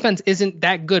said, this defense isn't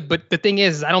that good, but the thing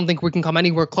is, I don't think we can come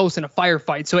anywhere close in a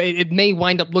firefight. So it may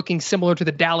wind up looking similar to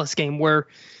the Dallas game, where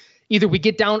either we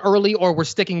get down early or we're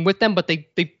sticking with them, but they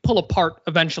pull apart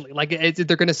eventually. Like,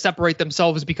 they're going to separate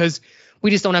themselves because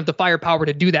we just don't have the firepower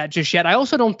to do that just yet. I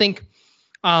also don't think,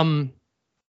 that's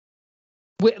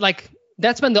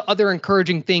been the other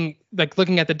encouraging thing, like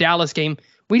looking at the Dallas game,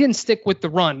 we didn't stick with the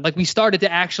run. Like, we started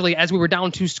to actually, as we were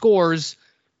down 2 scores,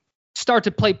 start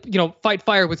to play, fight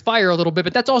fire with fire a little bit,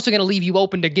 but that's also going to leave you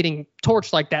open to getting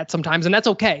torched like that sometimes, and that's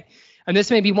okay. And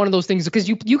this may be one of those things, because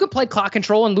you could play clock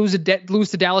control and lose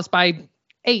to Dallas by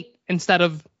 8 instead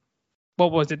of,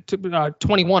 what was it,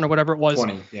 21 or whatever it was.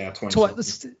 20.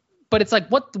 But it's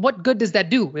like, what good does that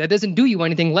do? That doesn't do you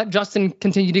anything. Let Justin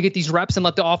continue to get these reps and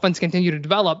let the offense continue to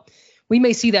develop. We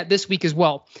may see that this week as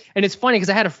well. And it's funny because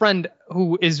I had a friend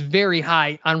who is very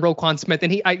high on Roquan Smith,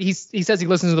 and he says he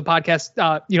listens to the podcast,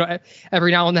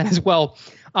 every now and then as well.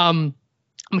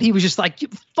 He was just like,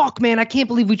 fuck, man, I can't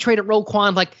believe we traded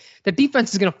Roquan. Like, the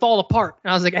defense is going to fall apart.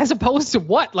 And I was like, as opposed to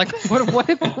what? Like,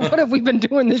 what have we been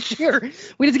doing this year?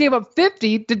 We just gave up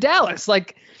 50 to Dallas.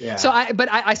 Like, yeah. So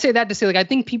I say that to say, like, I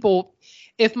think people,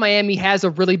 if Miami has a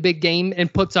really big game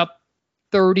and puts up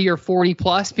 30 or 40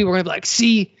 plus, people are going to be like,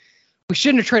 see, we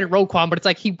shouldn't have traded Roquan, but it's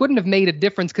like, he wouldn't have made a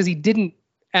difference because he didn't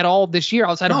at all this year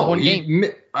outside of one game.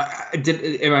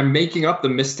 Am I making up the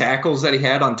missed tackles that he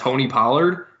had on Tony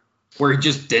Pollard, where he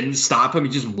just didn't stop him?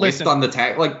 He just whiffed on the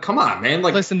tackle. Like, come on, man.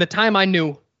 Like, listen, the time I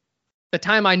knew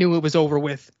it was over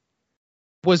with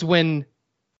was when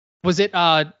was it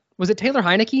Taylor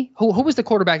Heineke? Who was the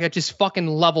quarterback that just fucking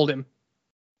leveled him?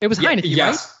 It was Heineke,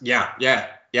 yes. right?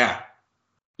 Yeah.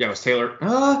 It was Taylor.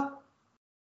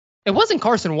 It wasn't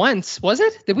Carson Wentz, was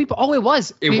it? It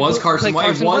was. It was Carson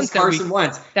Wentz. It was Carson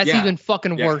Wentz. That's even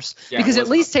fucking worse. Because at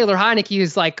least Taylor Heineke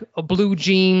is like a blue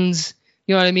jeans,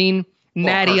 you know what I mean?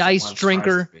 Natty Carson ice Wentz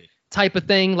drinker type of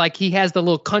thing. Like he has the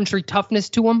little country toughness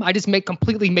to him. I just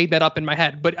completely made that up in my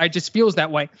head, but I just feels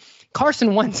that way.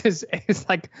 Carson Wentz is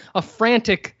like a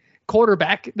frantic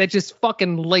quarterback that just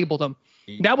fucking labeled him.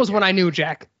 That was when I knew,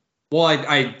 Jack. Well,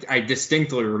 I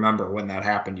distinctly remember when that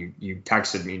happened. You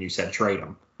texted me and you said trade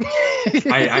him.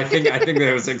 I think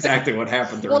that was exactly what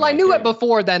happened. Well, I knew it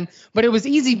before then, but it was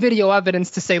easy video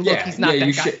evidence to say, look, he's not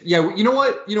that guy. You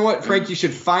know what, Frank, you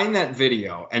should find that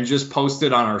video and just post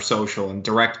it on our social and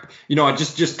direct.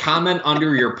 Just comment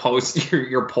under your post,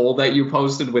 your poll that you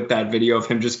posted with that video of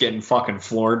him just getting fucking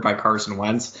floored by Carson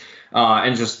Wentz.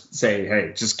 And just say,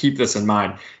 hey, just keep this in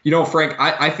mind. Frank,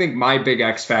 I think my big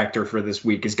X factor for this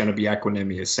week is going to be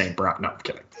Equanimeous St. Brown. No, I'm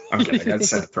kidding. I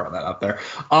just had to throw that out there.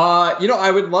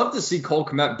 I would love to see Cole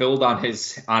Kmet build on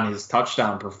his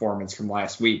touchdown performance from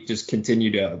last week. Just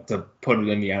continue to put it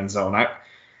in the end zone.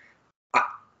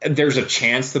 There's a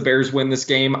chance the Bears win this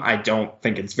game. I don't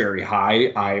think it's very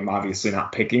high. I'm obviously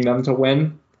not picking them to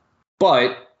win,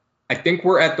 but I think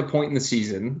we're at the point in the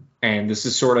season, and this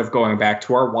is sort of going back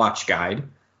to our watch guide.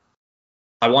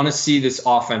 I want to see this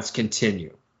offense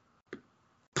continue.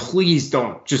 Please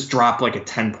don't just drop like a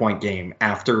 10-point game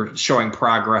after showing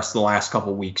progress the last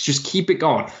couple weeks. Just keep it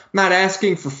going. I'm not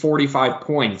asking for 45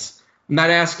 points. I'm not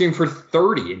asking for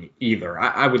 30 either.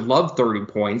 I would love 30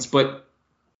 points, but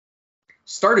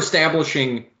start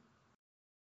establishing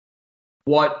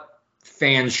what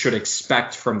fans should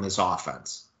expect from this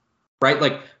offense. Right?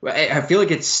 Like, I feel like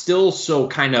it's still so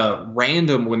kind of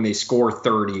random when they score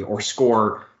 30 or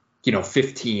score,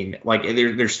 15. Like,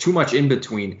 there's too much in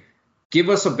between. Give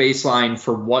us a baseline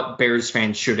for what Bears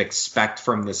fans should expect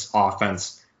from this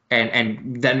offense,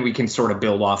 and then we can sort of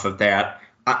build off of that.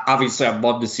 Obviously, I'd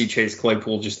love to see Chase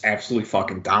Claypool just absolutely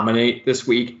fucking dominate this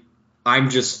week. I'm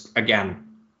just, again,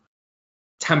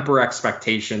 temper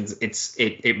expectations.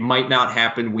 It might not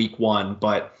happen week one,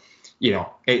 but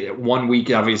 1 week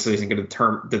obviously isn't going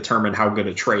to determine how good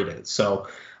a trade is. So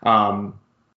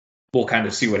we'll kind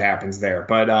of see what happens there.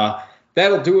 But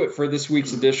that'll do it for this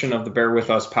week's edition of the Bear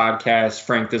With Us podcast.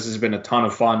 Frank, this has been a ton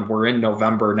of fun. We're in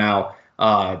November now.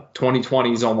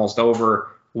 2020 is almost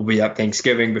over. We'll be at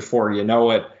Thanksgiving before you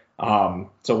know it. So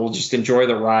we'll just enjoy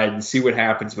the ride and see what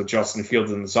happens with Justin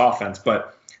Fields in this offense.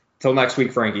 But till next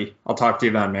week, Frankie, I'll talk to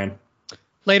you then, man.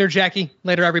 Later, Jackie.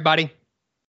 Later, everybody.